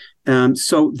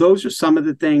 So those are some of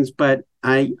the things, but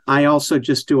I also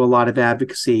just do a lot of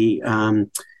advocacy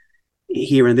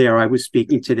here and there. I was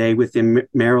speaking today with the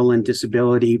Maryland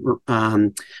Disability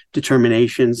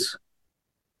Determinations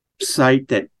site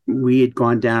that we had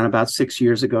gone down about 6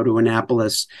 years ago to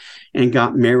Annapolis and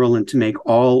got Maryland to make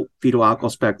all fetal alcohol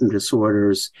spectrum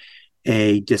disorders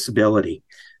a disability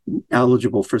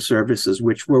eligible for services,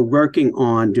 which we're working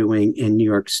on doing in New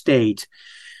York State.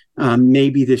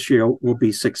 Maybe this year will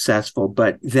be successful,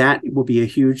 but that will be a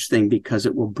huge thing because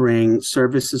it will bring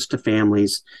services to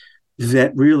families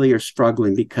that really are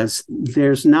struggling, because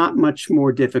there's not much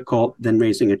more difficult than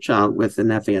raising a child with an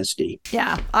FASD.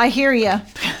 Yeah, I hear you.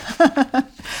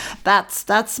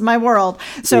 That's my world.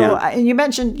 So you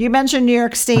mentioned New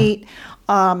York State,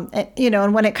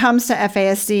 and when it comes to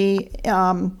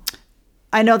FASD,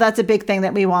 I know that's a big thing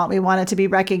that we want. We want it to be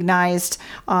recognized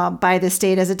by the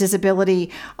state as a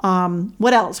disability.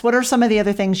 What else? What are some of the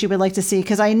other things you would like to see?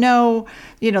 Because I know,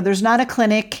 there's not a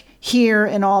clinic here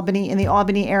in Albany, in the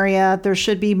Albany area. There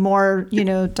should be more,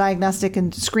 diagnostic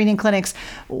and screening clinics.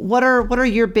 What are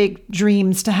your big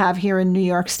dreams to have here in New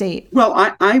York State? Well,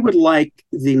 I would like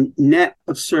the net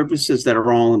of services that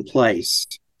are all in place,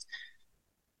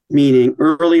 meaning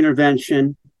early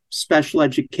intervention, special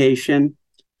education,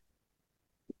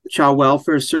 child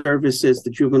welfare services, the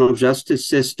juvenile justice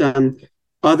system,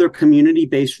 other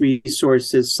community-based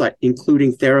resources,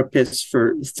 including therapists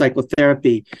for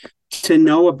psychotherapy, to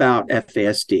know about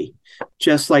FASD,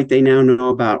 just like they now know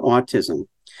about autism.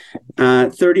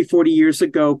 30, 40 years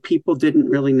ago, people didn't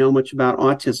really know much about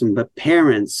autism, but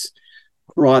parents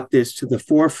brought this to the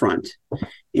forefront.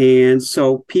 And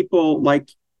so people like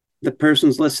the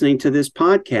persons listening to this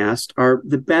podcast are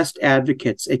the best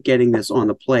advocates at getting this on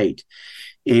the plate.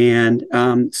 And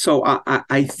so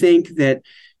I think that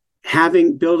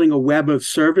building a web of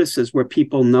services where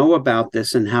people know about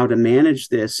this and how to manage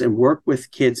this and work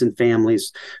with kids and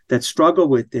families that struggle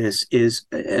with this is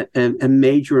a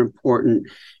major important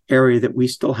area that we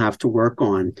still have to work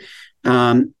on.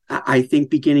 I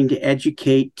think beginning to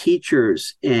educate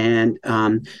teachers and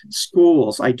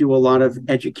schools. I do a lot of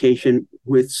education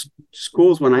with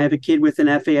schools. When I have a kid with an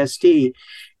FASD,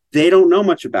 they don't know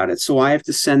much about it. So I have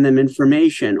to send them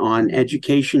information on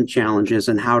education challenges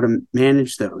and how to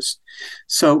manage those.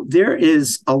 So there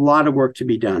is a lot of work to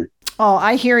be done. Oh,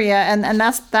 I hear you. And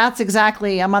that's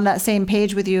exactly, I'm on that same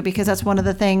page with you, because that's one of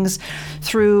the things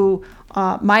through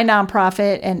my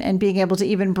nonprofit and being able to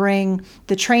even bring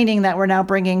the training that we're now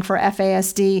bringing for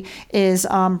FASD is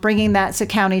bringing that to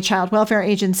county child welfare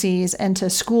agencies and to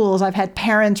schools. I've had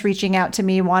parents reaching out to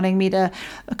me wanting me to,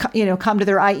 come to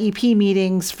their IEP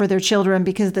meetings for their children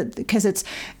because it's,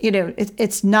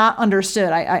 it's not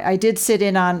understood. I did sit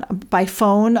in by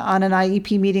phone on an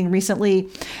IEP meeting recently,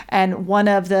 and one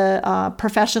of the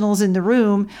professionals in the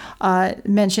room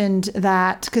mentioned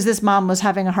that because this mom was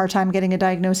having a hard time getting a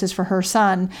diagnosis for her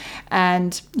son,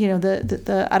 and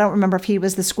the I don't remember if he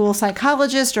was the school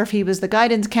psychologist or if he was the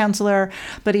guidance counselor,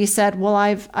 but he said, well,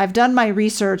 I've done my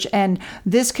research and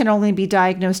this can only be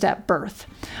diagnosed at birth,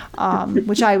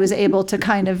 which I was able to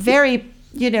kind of very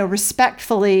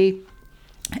respectfully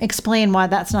explain why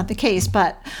that's not the case,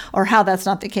 or how that's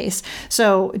not the case.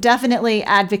 So definitely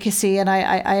advocacy, and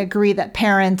I agree that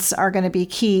parents are going to be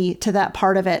key to that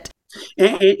part of it.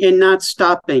 And not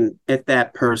stopping at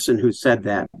that person who said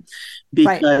that,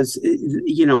 because,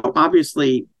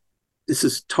 obviously this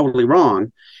is totally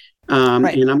wrong.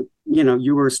 Right. And I'm,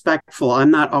 you were respectful. I'm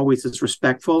not always as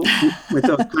respectful with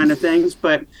those kind of things,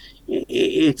 but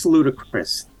it's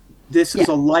ludicrous. This is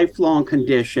a lifelong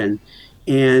condition.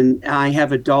 And I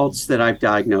have adults that I've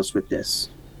diagnosed with this,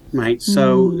 right?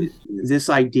 So this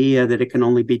idea that it can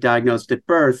only be diagnosed at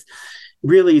birth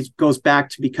really goes back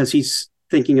to because he's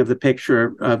thinking of the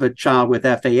picture of a child with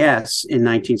FAS in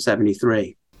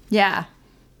 1973. Yeah.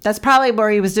 That's probably where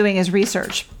he was doing his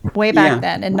research way back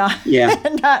then, and not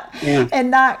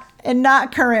and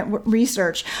not current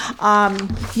research.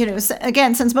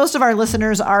 Again, since most of our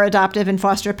listeners are adoptive and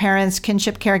foster parents,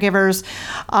 kinship caregivers,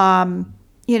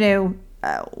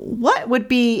 what would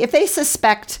be, if they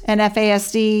suspect an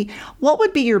FASD, what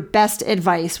would be your best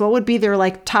advice? What would be their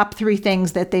top 3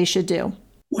 things that they should do?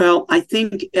 Well, I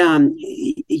think,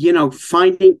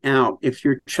 finding out if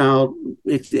your child,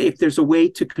 if there's a way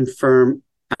to confirm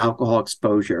alcohol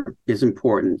exposure is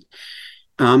important.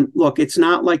 Look, it's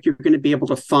not like you're going to be able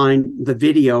to find the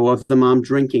video of the mom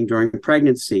drinking during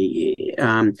pregnancy,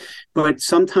 but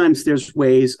sometimes there's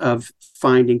ways of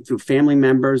finding through family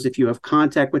members. If you have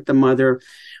contact with the mother,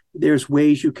 there's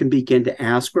ways you can begin to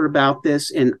ask her about this.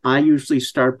 And I usually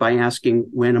start by asking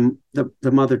when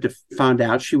the mother found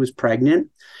out she was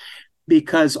pregnant,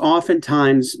 because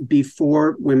oftentimes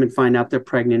before women find out they're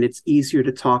pregnant, it's easier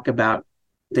to talk about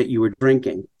that you were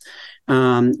drinking.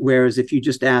 Whereas if you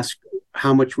just ask,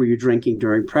 how much were you drinking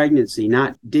during pregnancy?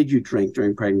 Not did you drink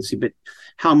during pregnancy, but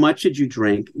how much did you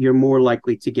drink? You're more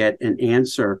likely to get an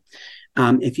answer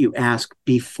if you ask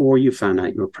before you found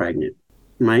out you were pregnant,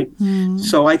 right?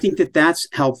 So I think that that's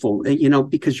helpful,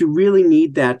 because you really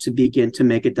need that to begin to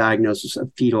make a diagnosis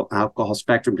of fetal alcohol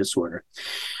spectrum disorder.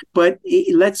 But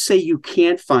let's say you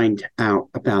can't find out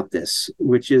about this,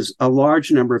 which is a large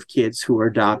number of kids who are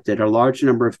adopted, a large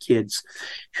number of kids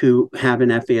who have an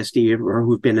FASD or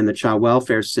who've been in the child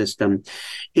welfare system.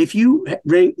 If you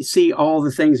see all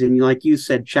the things and, like you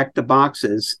said, check the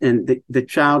boxes, and the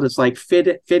child is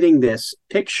fitting this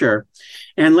picture,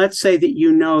 and let's say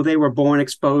that they were born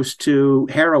exposed to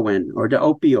heroin or to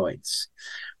opioids,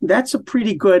 that's a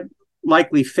pretty good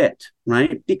likely fit,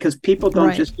 right? Because people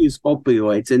don't just use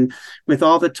opioids. And with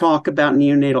all the talk about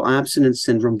neonatal abstinence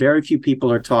syndrome, very few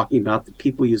people are talking about the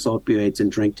people use opioids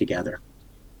and drink together,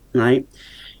 right?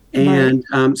 And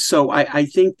so I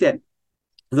think that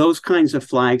those kinds of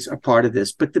flags are part of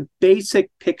this. But the basic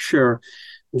picture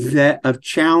of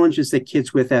challenges that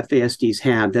kids with FASDs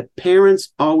have, that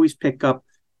parents always pick up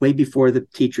way before the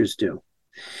teachers do.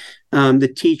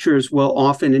 The teachers will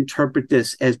often interpret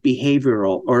this as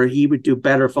behavioral, or he would do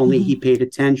better if only he paid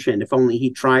attention, if only he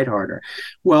tried harder.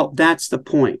 Well, that's the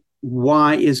point.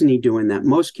 Why isn't he doing that?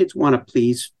 Most kids want to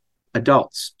please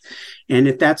adults. And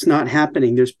if that's not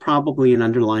happening, there's probably an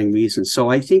underlying reason. So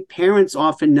I think parents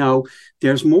often know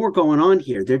there's more going on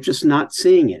here. They're just not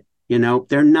seeing it.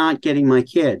 They're not getting my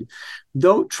kid.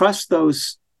 Trust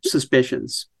those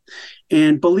suspicions.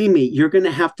 And believe me, you're going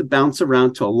to have to bounce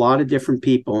around to a lot of different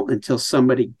people until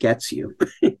somebody gets you.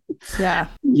 Yeah.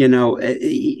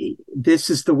 This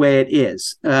is the way it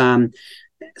is.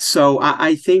 So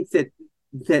I think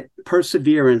that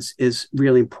perseverance is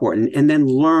really important, and then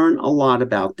learn a lot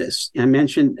about this. I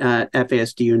mentioned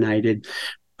FASD United,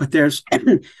 but there's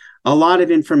a lot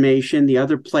of information. The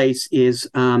other place is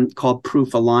called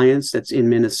Proof Alliance, that's in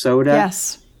Minnesota.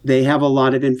 Yes. They have a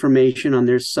lot of information on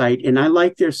their site, and I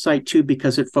like their site too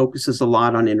because it focuses a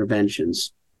lot on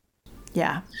interventions.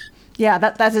 Yeah,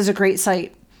 that is a great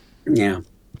site. Yeah.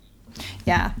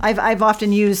 I've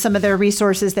often used some of their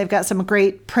resources. They've got some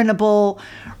great printable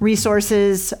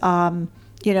resources. When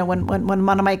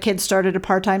one of my kids started a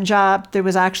part-time job, there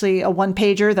was actually a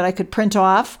one-pager that I could print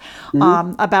off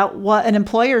about what an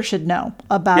employer should know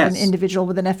about an individual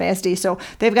with an FASD. So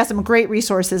they've got some great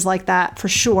resources like that for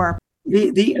sure.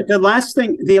 The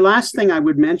last thing I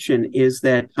would mention is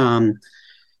that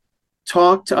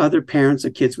talk to other parents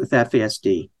of kids with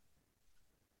FASD.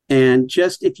 And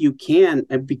just if you can,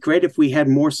 it'd be great if we had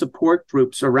more support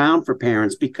groups around for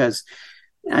parents, because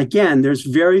again, there's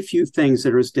very few things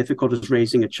that are as difficult as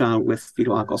raising a child with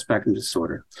fetal alcohol spectrum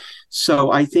disorder.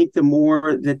 So I think the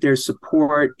more that there's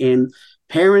support, and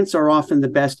parents are often the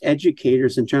best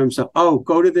educators in terms of,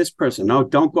 go to this person.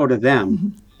 Don't go to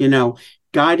them.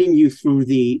 Guiding you through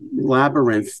the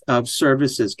labyrinth of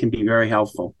services can be very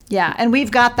helpful. Yeah, and we've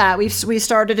got that. We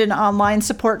started an online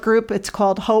support group. It's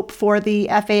called Hope for the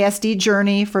FASD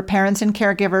Journey for parents and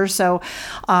caregivers. So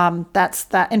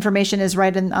that information is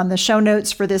right on the show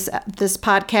notes for this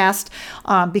podcast,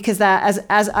 because that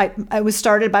as I was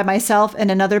started by myself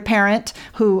and another parent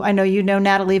who I know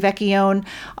Natalie Vecchione,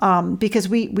 because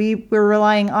we were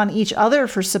relying on each other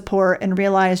for support, and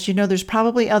realized there's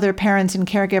probably other parents and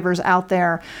caregivers out there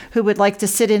who would like to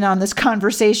sit in on this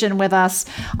conversation with us.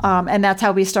 And that's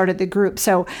how we started the group.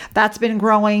 So that's been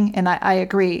growing. And I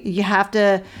agree. You have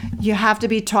to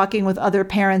be talking with other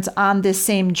parents on this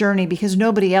same journey, because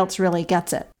nobody else really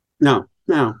gets it. No.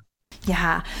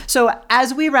 Yeah. So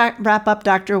as we wrap up,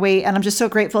 Dr. Waite, and I'm just so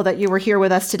grateful that you were here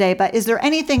with us today, but is there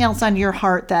anything else on your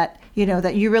heart that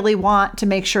you really want to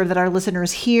make sure that our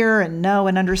listeners hear and know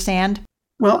and understand?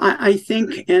 Well, I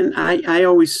think, and I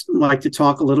always like to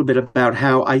talk a little bit about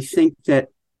how I think that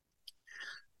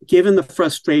given the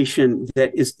frustration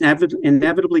that is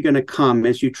inevitably going to come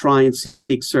as you try and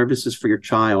seek services for your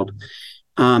child,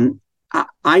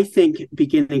 I think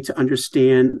beginning to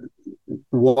understand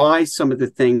why some of the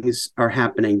things are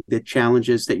happening, the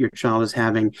challenges that your child is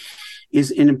having,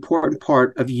 is an important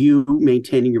part of you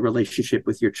maintaining your relationship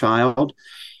with your child.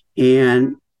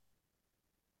 And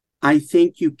I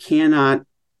think you cannot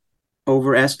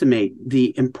overestimate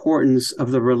the importance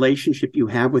of the relationship you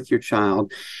have with your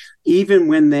child, even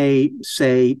when they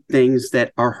say things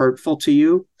that are hurtful to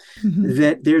you.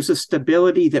 That there's a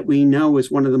stability that we know is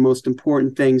one of the most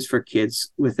important things for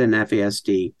kids within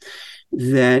FASD.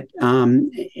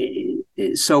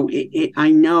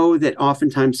 I know that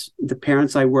oftentimes the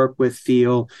parents I work with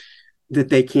feel that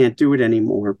they can't do it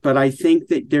anymore, but I think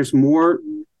that there's more,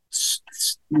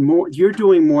 you're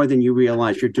doing more than you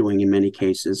realize you're doing in many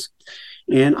cases.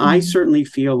 And I certainly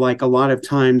feel like a lot of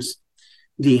times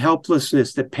the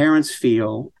helplessness that parents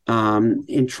feel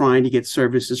in trying to get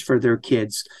services for their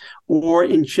kids, or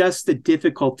in just the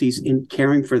difficulties in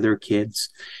caring for their kids,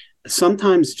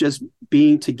 sometimes just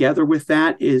being together with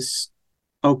that is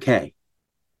okay.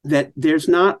 That there's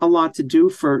not a lot to do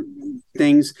for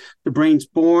things. The brain's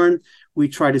born. We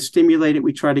try to stimulate it.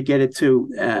 We try to get it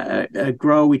to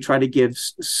grow. We try to give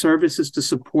services to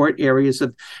support areas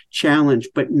of challenge.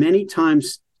 But many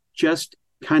times just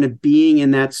kind of being in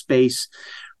that space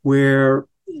where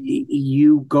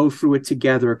you go through it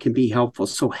together can be helpful.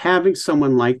 So having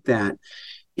someone like that,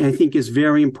 I think, is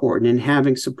very important, and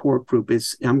having support group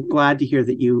is. I'm glad to hear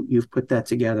that you've put that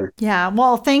together. Yeah,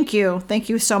 well, thank you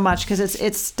so much, because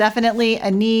it's definitely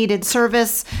a needed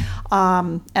service,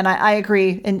 and I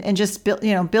agree. And just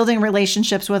building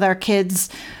relationships with our kids,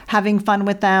 having fun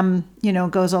with them,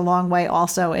 goes a long way.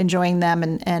 Also enjoying them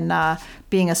and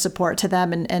being a support to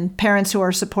them, and parents who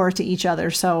are support to each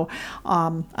other. So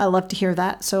I love to hear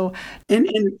that. So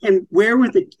and where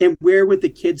would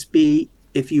the kids be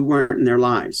if you weren't in their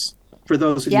lives? For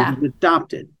those of you who've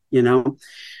adopted,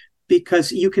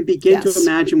 because you can begin to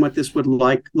imagine what this would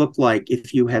look like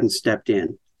if you hadn't stepped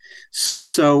in.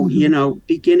 So,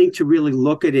 beginning to really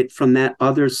look at it from that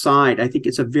other side, I think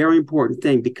it's a very important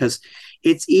thing, because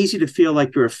it's easy to feel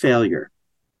like you're a failure,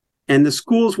 and the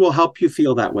schools will help you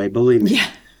feel that way, believe me. Yeah.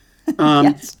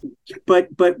 Yes.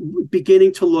 But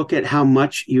beginning to look at how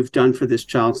much you've done for this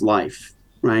child's life,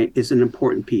 right, is an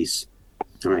important piece.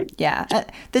 Right. Yeah.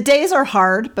 The days are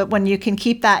hard, but when you can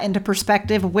keep that into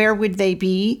perspective, where would they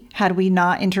be had we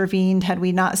not intervened, had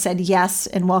we not said yes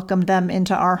and welcomed them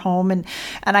into our home? And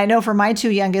I know for my two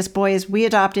youngest boys, we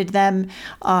adopted them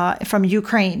from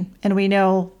Ukraine, and we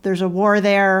know there's a war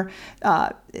there.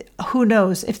 Who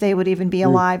knows if they would even be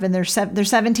alive? And they're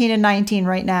 17 and 19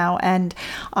 right now. And,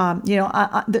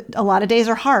 a lot of days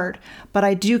are hard, but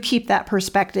I do keep that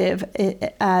perspective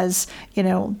as,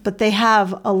 but they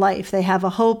have a life, they have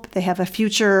a hope, they have a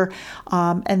future,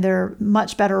 and they're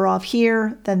much better off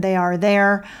here than they are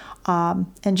there.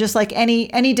 And just like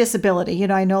any disability,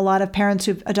 I know a lot of parents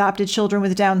who've adopted children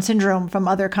with Down syndrome from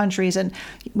other countries, and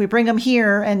we bring them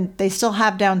here and they still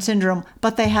have Down syndrome,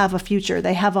 but they have a future,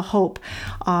 they have a hope,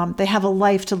 they have a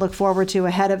life to look forward to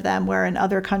ahead of them, where in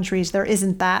other countries there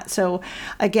isn't that. So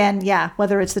again,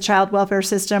 whether it's the child welfare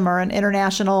system or an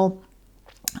international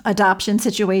adoption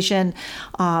situation,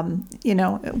 we're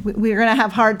going to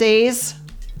have hard days.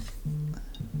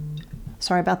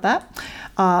 Sorry about that.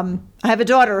 I have a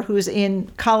daughter who's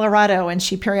in Colorado, and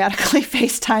she periodically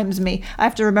FaceTimes me. I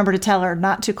have to remember to tell her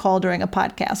not to call during a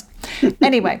podcast.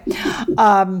 Anyway,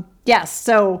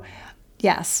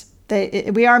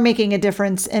 we are making a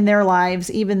difference in their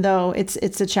lives, even though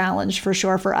it's a challenge for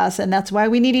sure for us. And that's why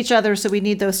we need each other. So we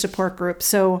need those support groups.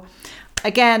 So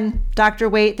again, Dr.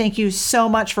 Waite, thank you so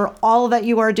much for all that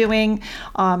you are doing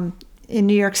in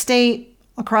New York State,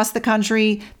 across the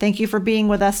country. Thank you for being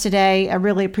with us today. I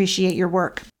really appreciate your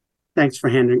work. Thanks for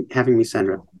having me,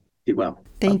 Sandra. Be well.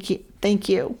 Thank you. Thank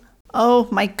you. Oh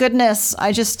my goodness.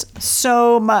 I just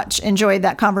so much enjoyed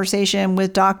that conversation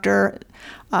with Dr.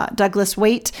 Douglas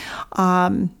Waite.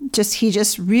 He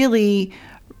just really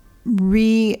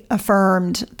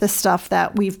reaffirmed the stuff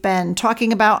that we've been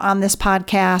talking about on this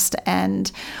podcast,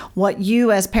 and what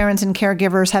you as parents and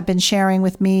caregivers have been sharing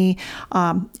with me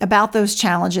about those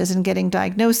challenges and getting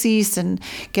diagnoses and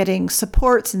getting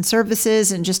supports and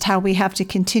services, and just how we have to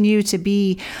continue to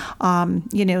be,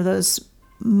 those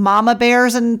mama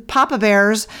bears and papa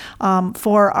bears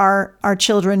for our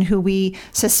children who we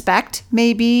suspect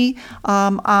may be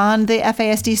on the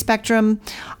FASD spectrum,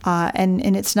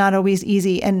 and it's not always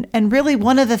easy. And really,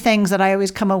 one of the things that I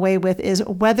always come away with is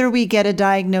whether we get a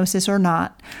diagnosis or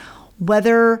not,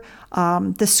 whether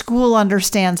the school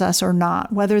understands us or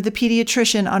not, whether the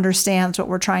pediatrician understands what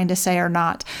we're trying to say or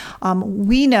not.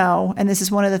 We know, and this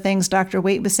is one of the things Dr.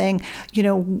 Waite was saying,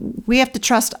 we have to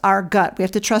trust our gut. We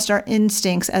have to trust our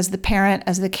instincts as the parent,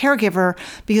 as the caregiver,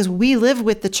 because we live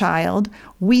with the child.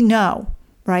 We know,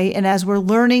 right? And as we're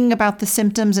learning about the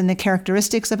symptoms and the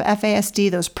characteristics of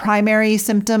FASD, those primary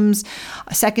symptoms,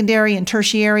 secondary and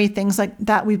tertiary, things like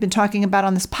that we've been talking about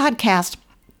on this podcast,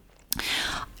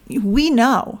 we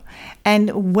know.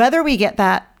 And whether we get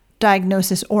that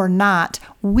diagnosis or not,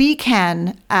 we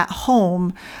can at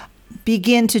home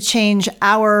begin to change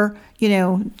our,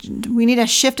 we need a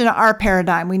shift in our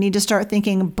paradigm. We need to start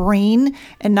thinking brain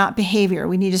and not behavior.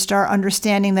 We need to start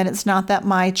understanding that it's not that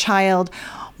my child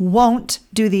won't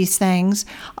do these things.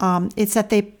 It's that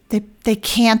they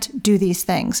can't do these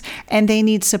things and they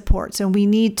need support. So we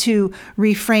need to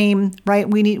reframe, right?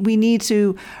 We need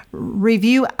to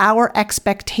review our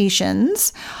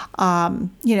expectations.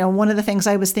 One of the things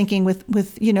I was thinking with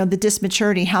the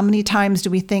dysmaturity, how many times do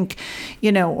we think,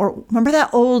 or remember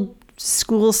that old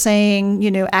school saying,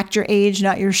 act your age,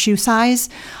 not your shoe size.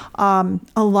 A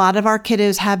lot of our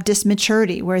kiddos have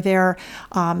dysmaturity where they're,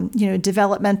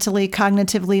 developmentally,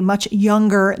 cognitively much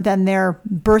younger than their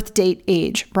birth date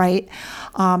age, right?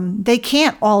 They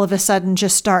can't all of a sudden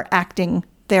just start acting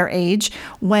their age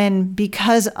when,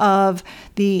 because of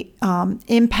the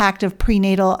impact of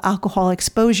prenatal alcohol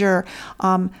exposure,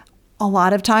 a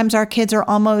lot of times our kids are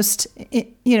almost,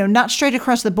 not straight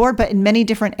across the board, but in many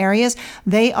different areas,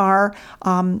 they are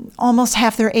almost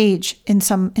half their age in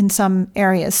some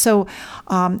areas. So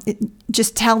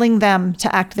just telling them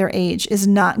to act their age is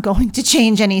not going to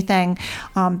change anything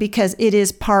because it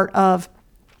is part of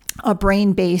a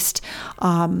brain-based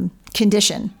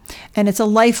condition, and it's a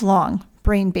lifelong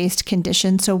brain-based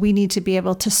condition. So we need to be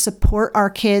able to support our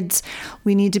kids.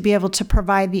 We need to be able to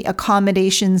provide the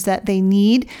accommodations that they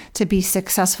need to be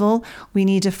successful. We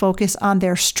need to focus on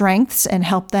their strengths and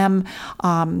help them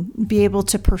be able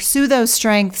to pursue those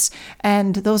strengths.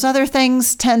 And those other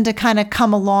things tend to kind of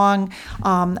come along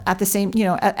at the same,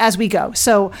 as we go.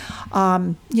 So,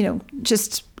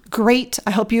 just great.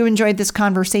 I hope you enjoyed this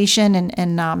conversation.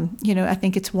 And I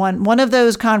think it's one of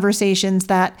those conversations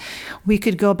that we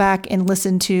could go back and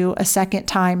listen to a second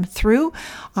time through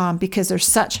because there's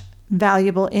such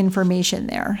valuable information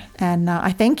there. And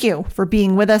I thank you for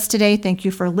being with us today. Thank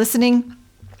you for listening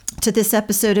to this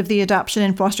episode of the Adoption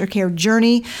and Foster Care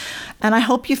Journey. And I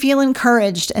hope you feel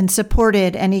encouraged and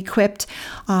supported and equipped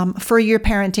for your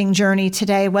parenting journey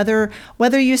today, whether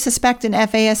you suspect an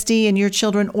FASD in your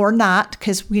children or not,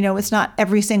 because we know it's not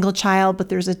every single child, but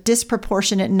there's a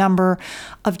disproportionate number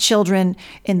of children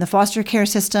in the foster care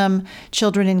system,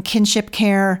 children in kinship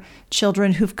care,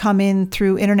 children who've come in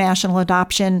through international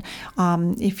adoption.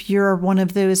 If you're one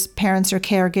of those parents or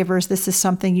caregivers, this is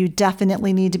something you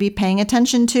definitely need to be paying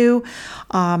attention to.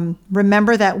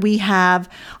 Remember that we have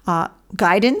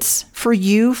guidance for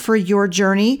you for your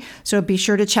journey. So be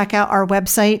sure to check out our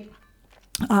website.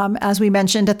 As we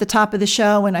mentioned at the top of the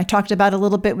show, and I talked about a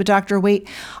little bit with Dr. Waite,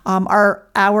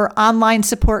 our online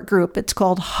support group, it's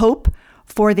called Hope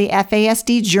for the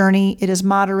FASD Journey. It is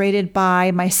moderated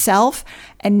by myself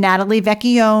and Natalie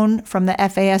Vecchione from the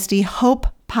FASD Hope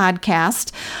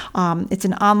podcast. It's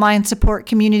an online support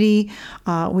community.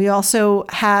 We also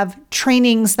have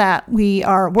trainings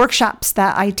workshops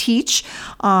that I teach.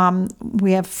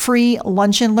 We have free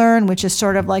Lunch and Learn, which is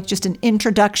sort of like just an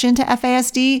introduction to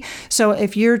FASD. So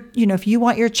if you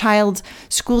want your child's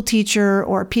school teacher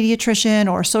or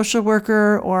pediatrician or social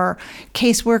worker or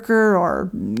caseworker or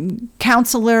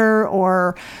counselor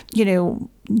or,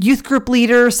 youth group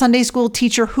leader, Sunday school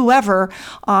teacher, whoever,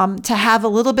 to have a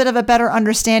little bit of a better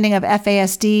understanding of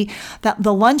FASD, that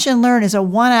the Lunch and Learn is a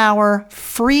 1-hour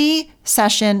free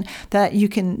session that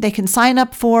they can sign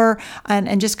up for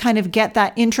and just kind of get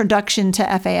that introduction to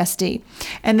FASD.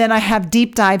 And then I have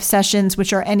deep dive sessions,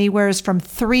 which are anywhere from a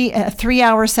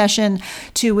 3-hour session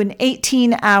to an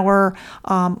 18-hour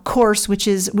course, which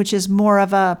is more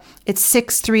of it's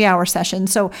 6 3-hour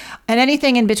sessions. So, and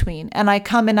anything in between. And I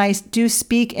come and I do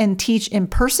speak and teach in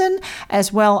person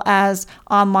as well as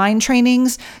online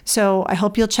trainings. So I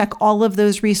hope you'll check all of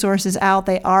those resources out.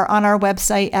 They are on our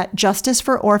website at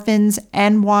justicefororphans.ny.org.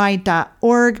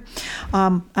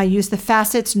 I use the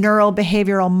Facets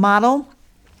neurobehavioral model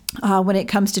when it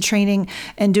comes to training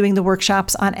and doing the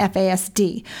workshops on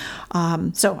FASD.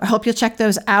 So I hope you'll check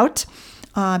those out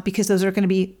because those are going to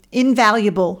be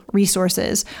invaluable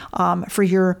resources for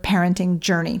your parenting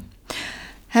journey.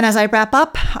 And as I wrap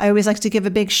up, I always like to give a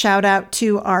big shout out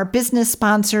to our business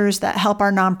sponsors that help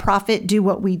our nonprofit do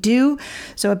what we do.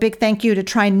 So a big thank you to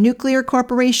Trine Nuclear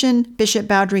Corporation, Bishop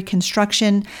Boundary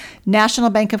Construction, National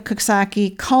Bank of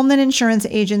Coxsackie, Coleman Insurance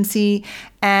Agency,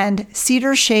 and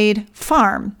Cedar Shade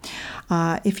Farm.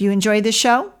 If you enjoyed this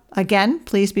show, again,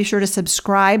 please be sure to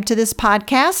subscribe to this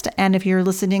podcast. And if you're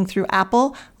listening through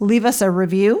Apple, leave us a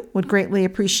review. Would greatly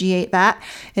appreciate that.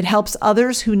 It helps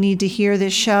others who need to hear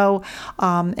this show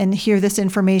and hear this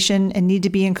information and need to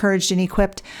be encouraged and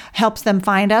equipped, helps them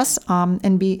find us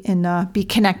and be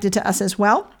connected to us as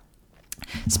well.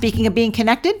 Speaking of being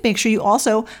connected, make sure you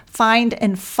also find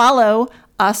and follow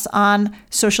us on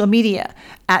social media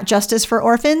at Justice for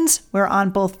Orphans. We're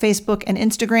on both Facebook and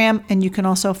Instagram, and you can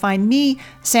also find me,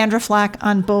 Sandra Flack,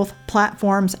 on both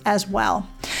platforms as well.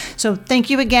 So thank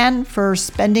you again for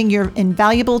spending your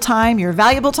valuable time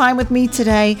with me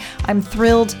today. I'm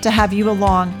thrilled to have you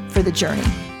along for the journey.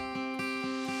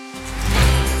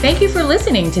 Thank you for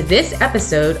listening to this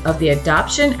episode of the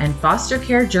Adoption and Foster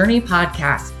Care Journey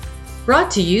podcast,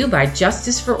 brought to you by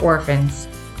Justice for Orphans.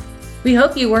 We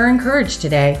hope you were encouraged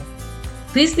today.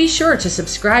 Please be sure to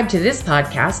subscribe to this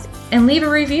podcast and leave a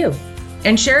review,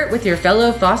 and share it with your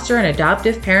fellow foster and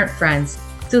adoptive parent friends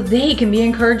so they can be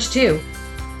encouraged too.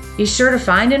 Be sure to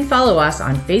find and follow us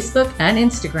on Facebook and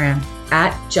Instagram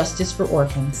at Justice for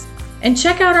Orphans, and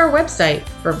check out our website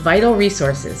for vital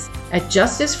resources at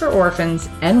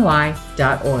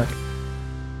justicefororphansny.org.